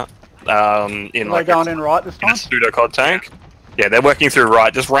Brigida in Are like they going in right this a time? pseudo cod tank. Yeah, they're working through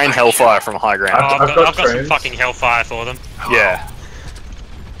right. Just rain hellfire from high Oh, ground. I've got some fucking hellfire for them. Yeah.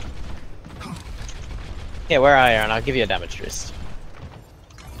 Yeah, where are you? And I'll give you a damage boost.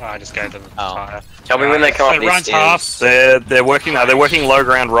 Oh, I just gave them a Oh. tire. Tell me when they come So up these runs stairs. They're working now. They're working low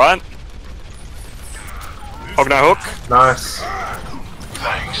ground right. Hog no hook. Nice.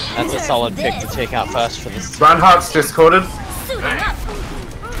 That's a solid pick to take out first for this. Reinhardt's discorded.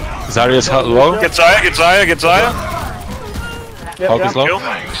 Zarya's low. Get Zarya. Yep, Hog is yeah. low.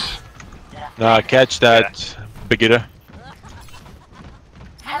 Nah, catch that Brigida.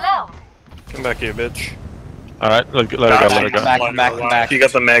 Hello. Come back here, bitch. Alright, let her go, let her go. Back, back. She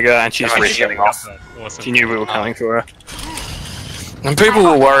got the mega and she's Nice. resetting off. Awesome. She knew we were coming for her. And people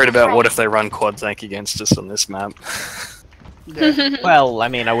were worried about what if they run quad tank against us on this map. Well, I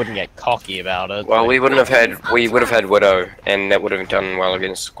mean, I wouldn't get cocky about it. Well, we would have had Widow, and that would have done well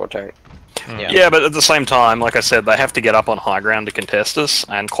against Squad Tank. Yeah, but at the same time, like I said, they have to get up on high ground to contest us,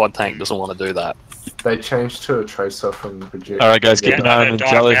 and quad tank doesn't want to do that. They changed to a tracer from the Brigitte. Alright guys, keep Yeah, an eye on they're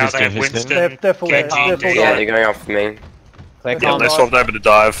Jelly, dark he's now, doing they his have thing. Winston. They're full Kenji, there. They're full Yeah, there. they're going off me. They're Yeah, they swapped over to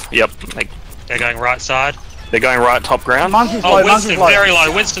dive. Yep. They're going right side. They're going right top ground. Monkey's Oh, low, Winston, Monkey's low. very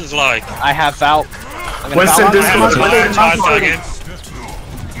low. Winston's low. I have Valk. I'm gonna Winston Valk. discorded.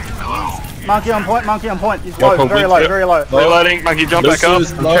 Monkey on point, Monkey on point. He's Go low, for very Winston. low, very low. Reloading. Monkey jump back up. I'm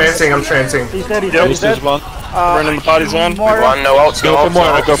trancing. He's dead, he's dead, he's dead. One. Running the party zone. Moira. One, no ults, no Go for ults.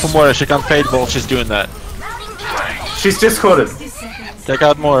 Moira, go for Moira, she can fade while she's doing that. She's discorded. Take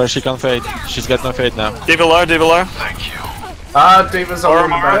out Moira, she can fade. She's got no fade now. Diva low. Diva's on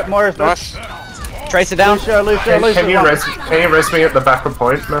the back. Moira's dead. Nice. Trace it down. Lucio, Can you run. res me at the back of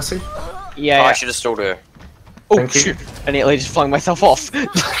point, Mercy? Yeah. Oh, I yeah. should have stalled her. Oh Thank you. shoot! I nearly just flung myself off.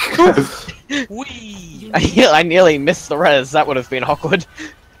 Whee! I nearly missed the res. That would have been awkward.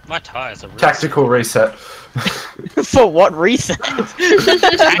 My tires are really Tactical reset. For what reason?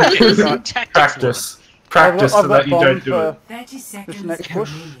 Tactics. Practice. Practice so that you don't do it. 30 seconds This next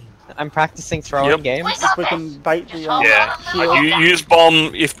push. remaining. I'm practicing throwing Yep. games. If we can bait the Yeah. shield. You use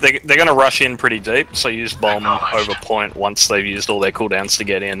bomb if they're going to rush in pretty deep, so use bomb over point once they've used all their cooldowns to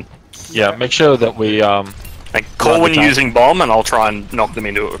get in. Yeah, make sure that we Like, call when you're time. using bomb, and I'll try and knock them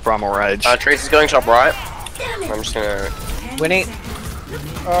into it with primal rage. Trace is going top right. I'm just gonna... Winnie.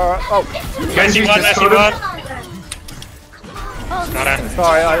 Oh, Messi one, Messi one. Got her.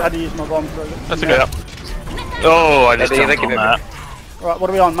 sorry, I had to use my bomb. That's Yeah. Oh, I just Maybe they jumped on can- that. Right, what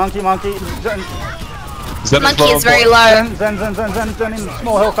are we on? Monkey. Zen, Zen Monkey is very low. Zen in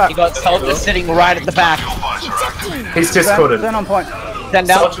small health back. You got Soldier sitting right at the back. He's discorded. Zen on point. Stand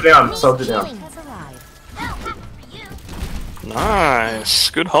down. Soldier down. Nice.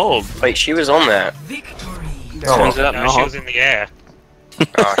 Good hold. Wait, she was on that. Victory. Turns out No, she not. was in the air.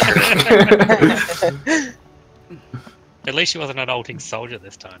 Oh, shit. At least she wasn't an ulting soldier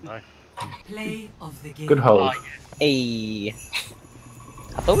this time, though. Play of the game. Good hold. Hey.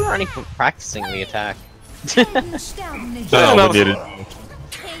 I thought we were only practicing the attack. no, we need it.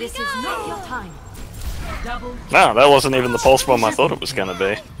 This is not your time. Double No, that wasn't even the pulse bomb I thought it was going to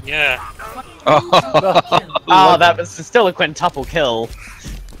be. Yeah. Oh, that was still a quintuple kill.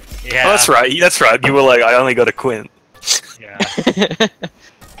 Yeah. Oh, that's right. That's right. You were like, I only got a quint. Yeah.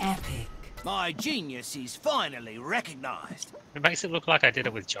 epic. My genius is finally recognized. It makes it look like I did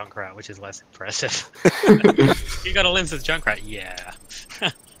it with Junkrat, which is less impressive. You got a lens with Junkrat? Yeah.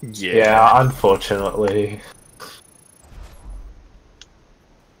 Yeah, unfortunately.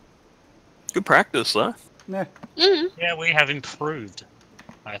 Good practice, though. Yeah. Yeah, we have improved,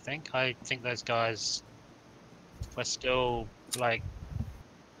 I think. I think those guys were still, like,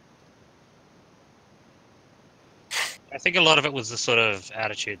 I think a lot of it was the sort of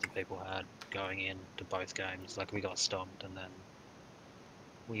attitude that people had going into both games. Like, we got stomped, and then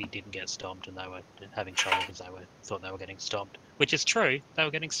we didn't get stomped, and they were having trouble because they thought they were getting stomped. Which is true, they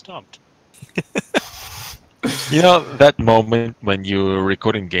were getting stomped. You know, that moment when you're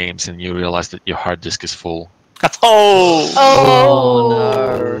recording games and you realize that your hard disk is full. Oh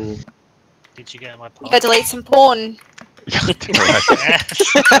no. Did you get my You gotta delete some porn. There we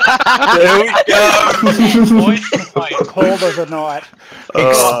go. Cold as a night.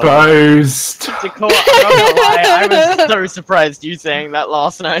 Exposed. I'm not gonna lie, I was so surprised you saying that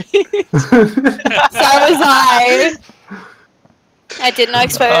last night. So was I. I did not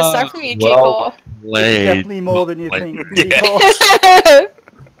expect that stuff from you, G4. It's definitely more than you think. Yeah.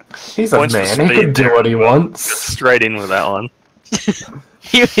 He's a Points for man. He speed can do there. what he wants. Straight in with that one.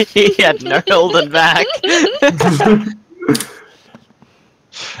 he had no holding back.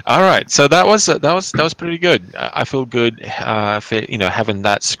 All right, so that was pretty good. I feel good, having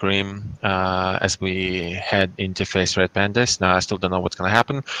that Scrim as we head into face Red Pandas. Now I still don't know what's going to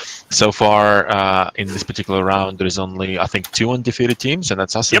happen. So far in this particular round, there is only I think 2 undefeated teams, and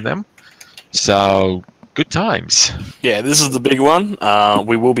that's us and them. So good times. Yeah, this is the big one.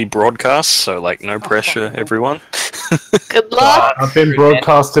 We will be broadcast, so like no pressure, everyone. Good luck. I've been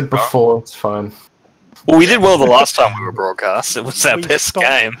broadcasted before. It's fine. Well, we did well the last time we were broadcast. It was our best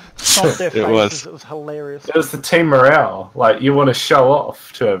game. It was hilarious. It was the team morale. Like, you want to show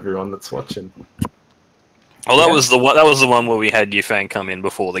off to everyone that's watching. Well, that was the one. That was the one where we had Yufang come in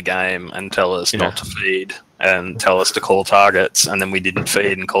before the game and tell us not to feed and tell us to call targets, and then we didn't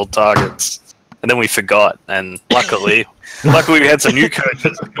feed and called targets, and then we forgot. And luckily we had some new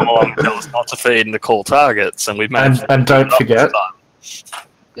coaches that come along and tell us not to feed and to call targets, and we've managed. And don't forget.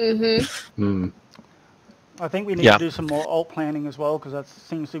 I think we need to do some more alt planning as well, because that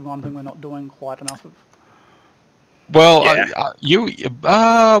seems to be one thing we're not doing quite enough of. Well, we've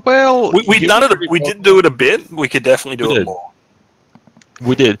done it. We did do it a bit. We could definitely do it more.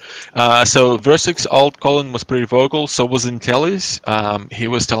 We did. So Versix's alt Colin was pretty vocal. So was Intelli's. He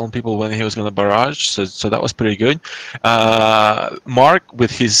was telling people when he was going to barrage. So that was pretty good. Mark with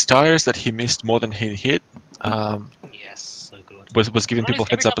his tires that he missed more than he hit. Was giving people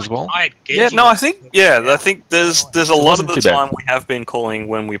heads up as well. Yeah, no, I think there's a lot of the time we have been calling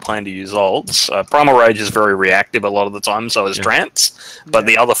when we plan to use alts. Primal Rage is very reactive a lot of the time, so is Trance. But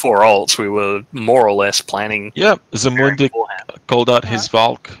the other 4 alts we were more or less planning. Yeah, Zamundi called out his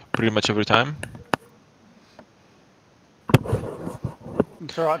Valk pretty much every time.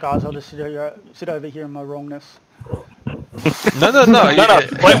 It's alright, guys. I'll just sit over here in my wrongness. No.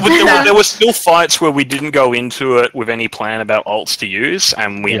 Like, there were still fights where we didn't go into it with any plan about alts to use,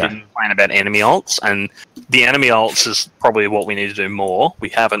 and we didn't plan about enemy alts. And the enemy alts is probably what we need to do more. We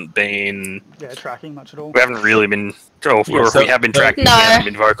haven't been tracking much at all. We haven't really been, or if we have been tracking, we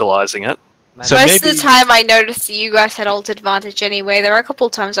haven't been vocalizing it. So most of the time I noticed that you guys had ult advantage anyway. There were a couple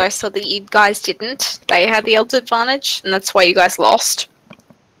of times I saw that you guys didn't. They had the ult advantage, and that's why you guys lost.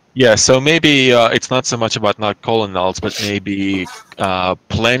 Yeah, so maybe it's not so much about not calling alts, but maybe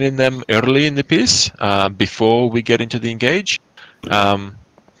planning them early in the piece before we get into the engage.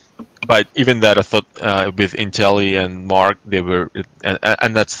 But even that, I thought with Intelli and Mark, they were,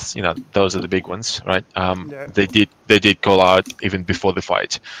 and that's those are the big ones, right? They did call out even before the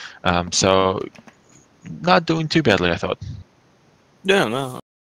fight, so not doing too badly, I thought. Yeah, no,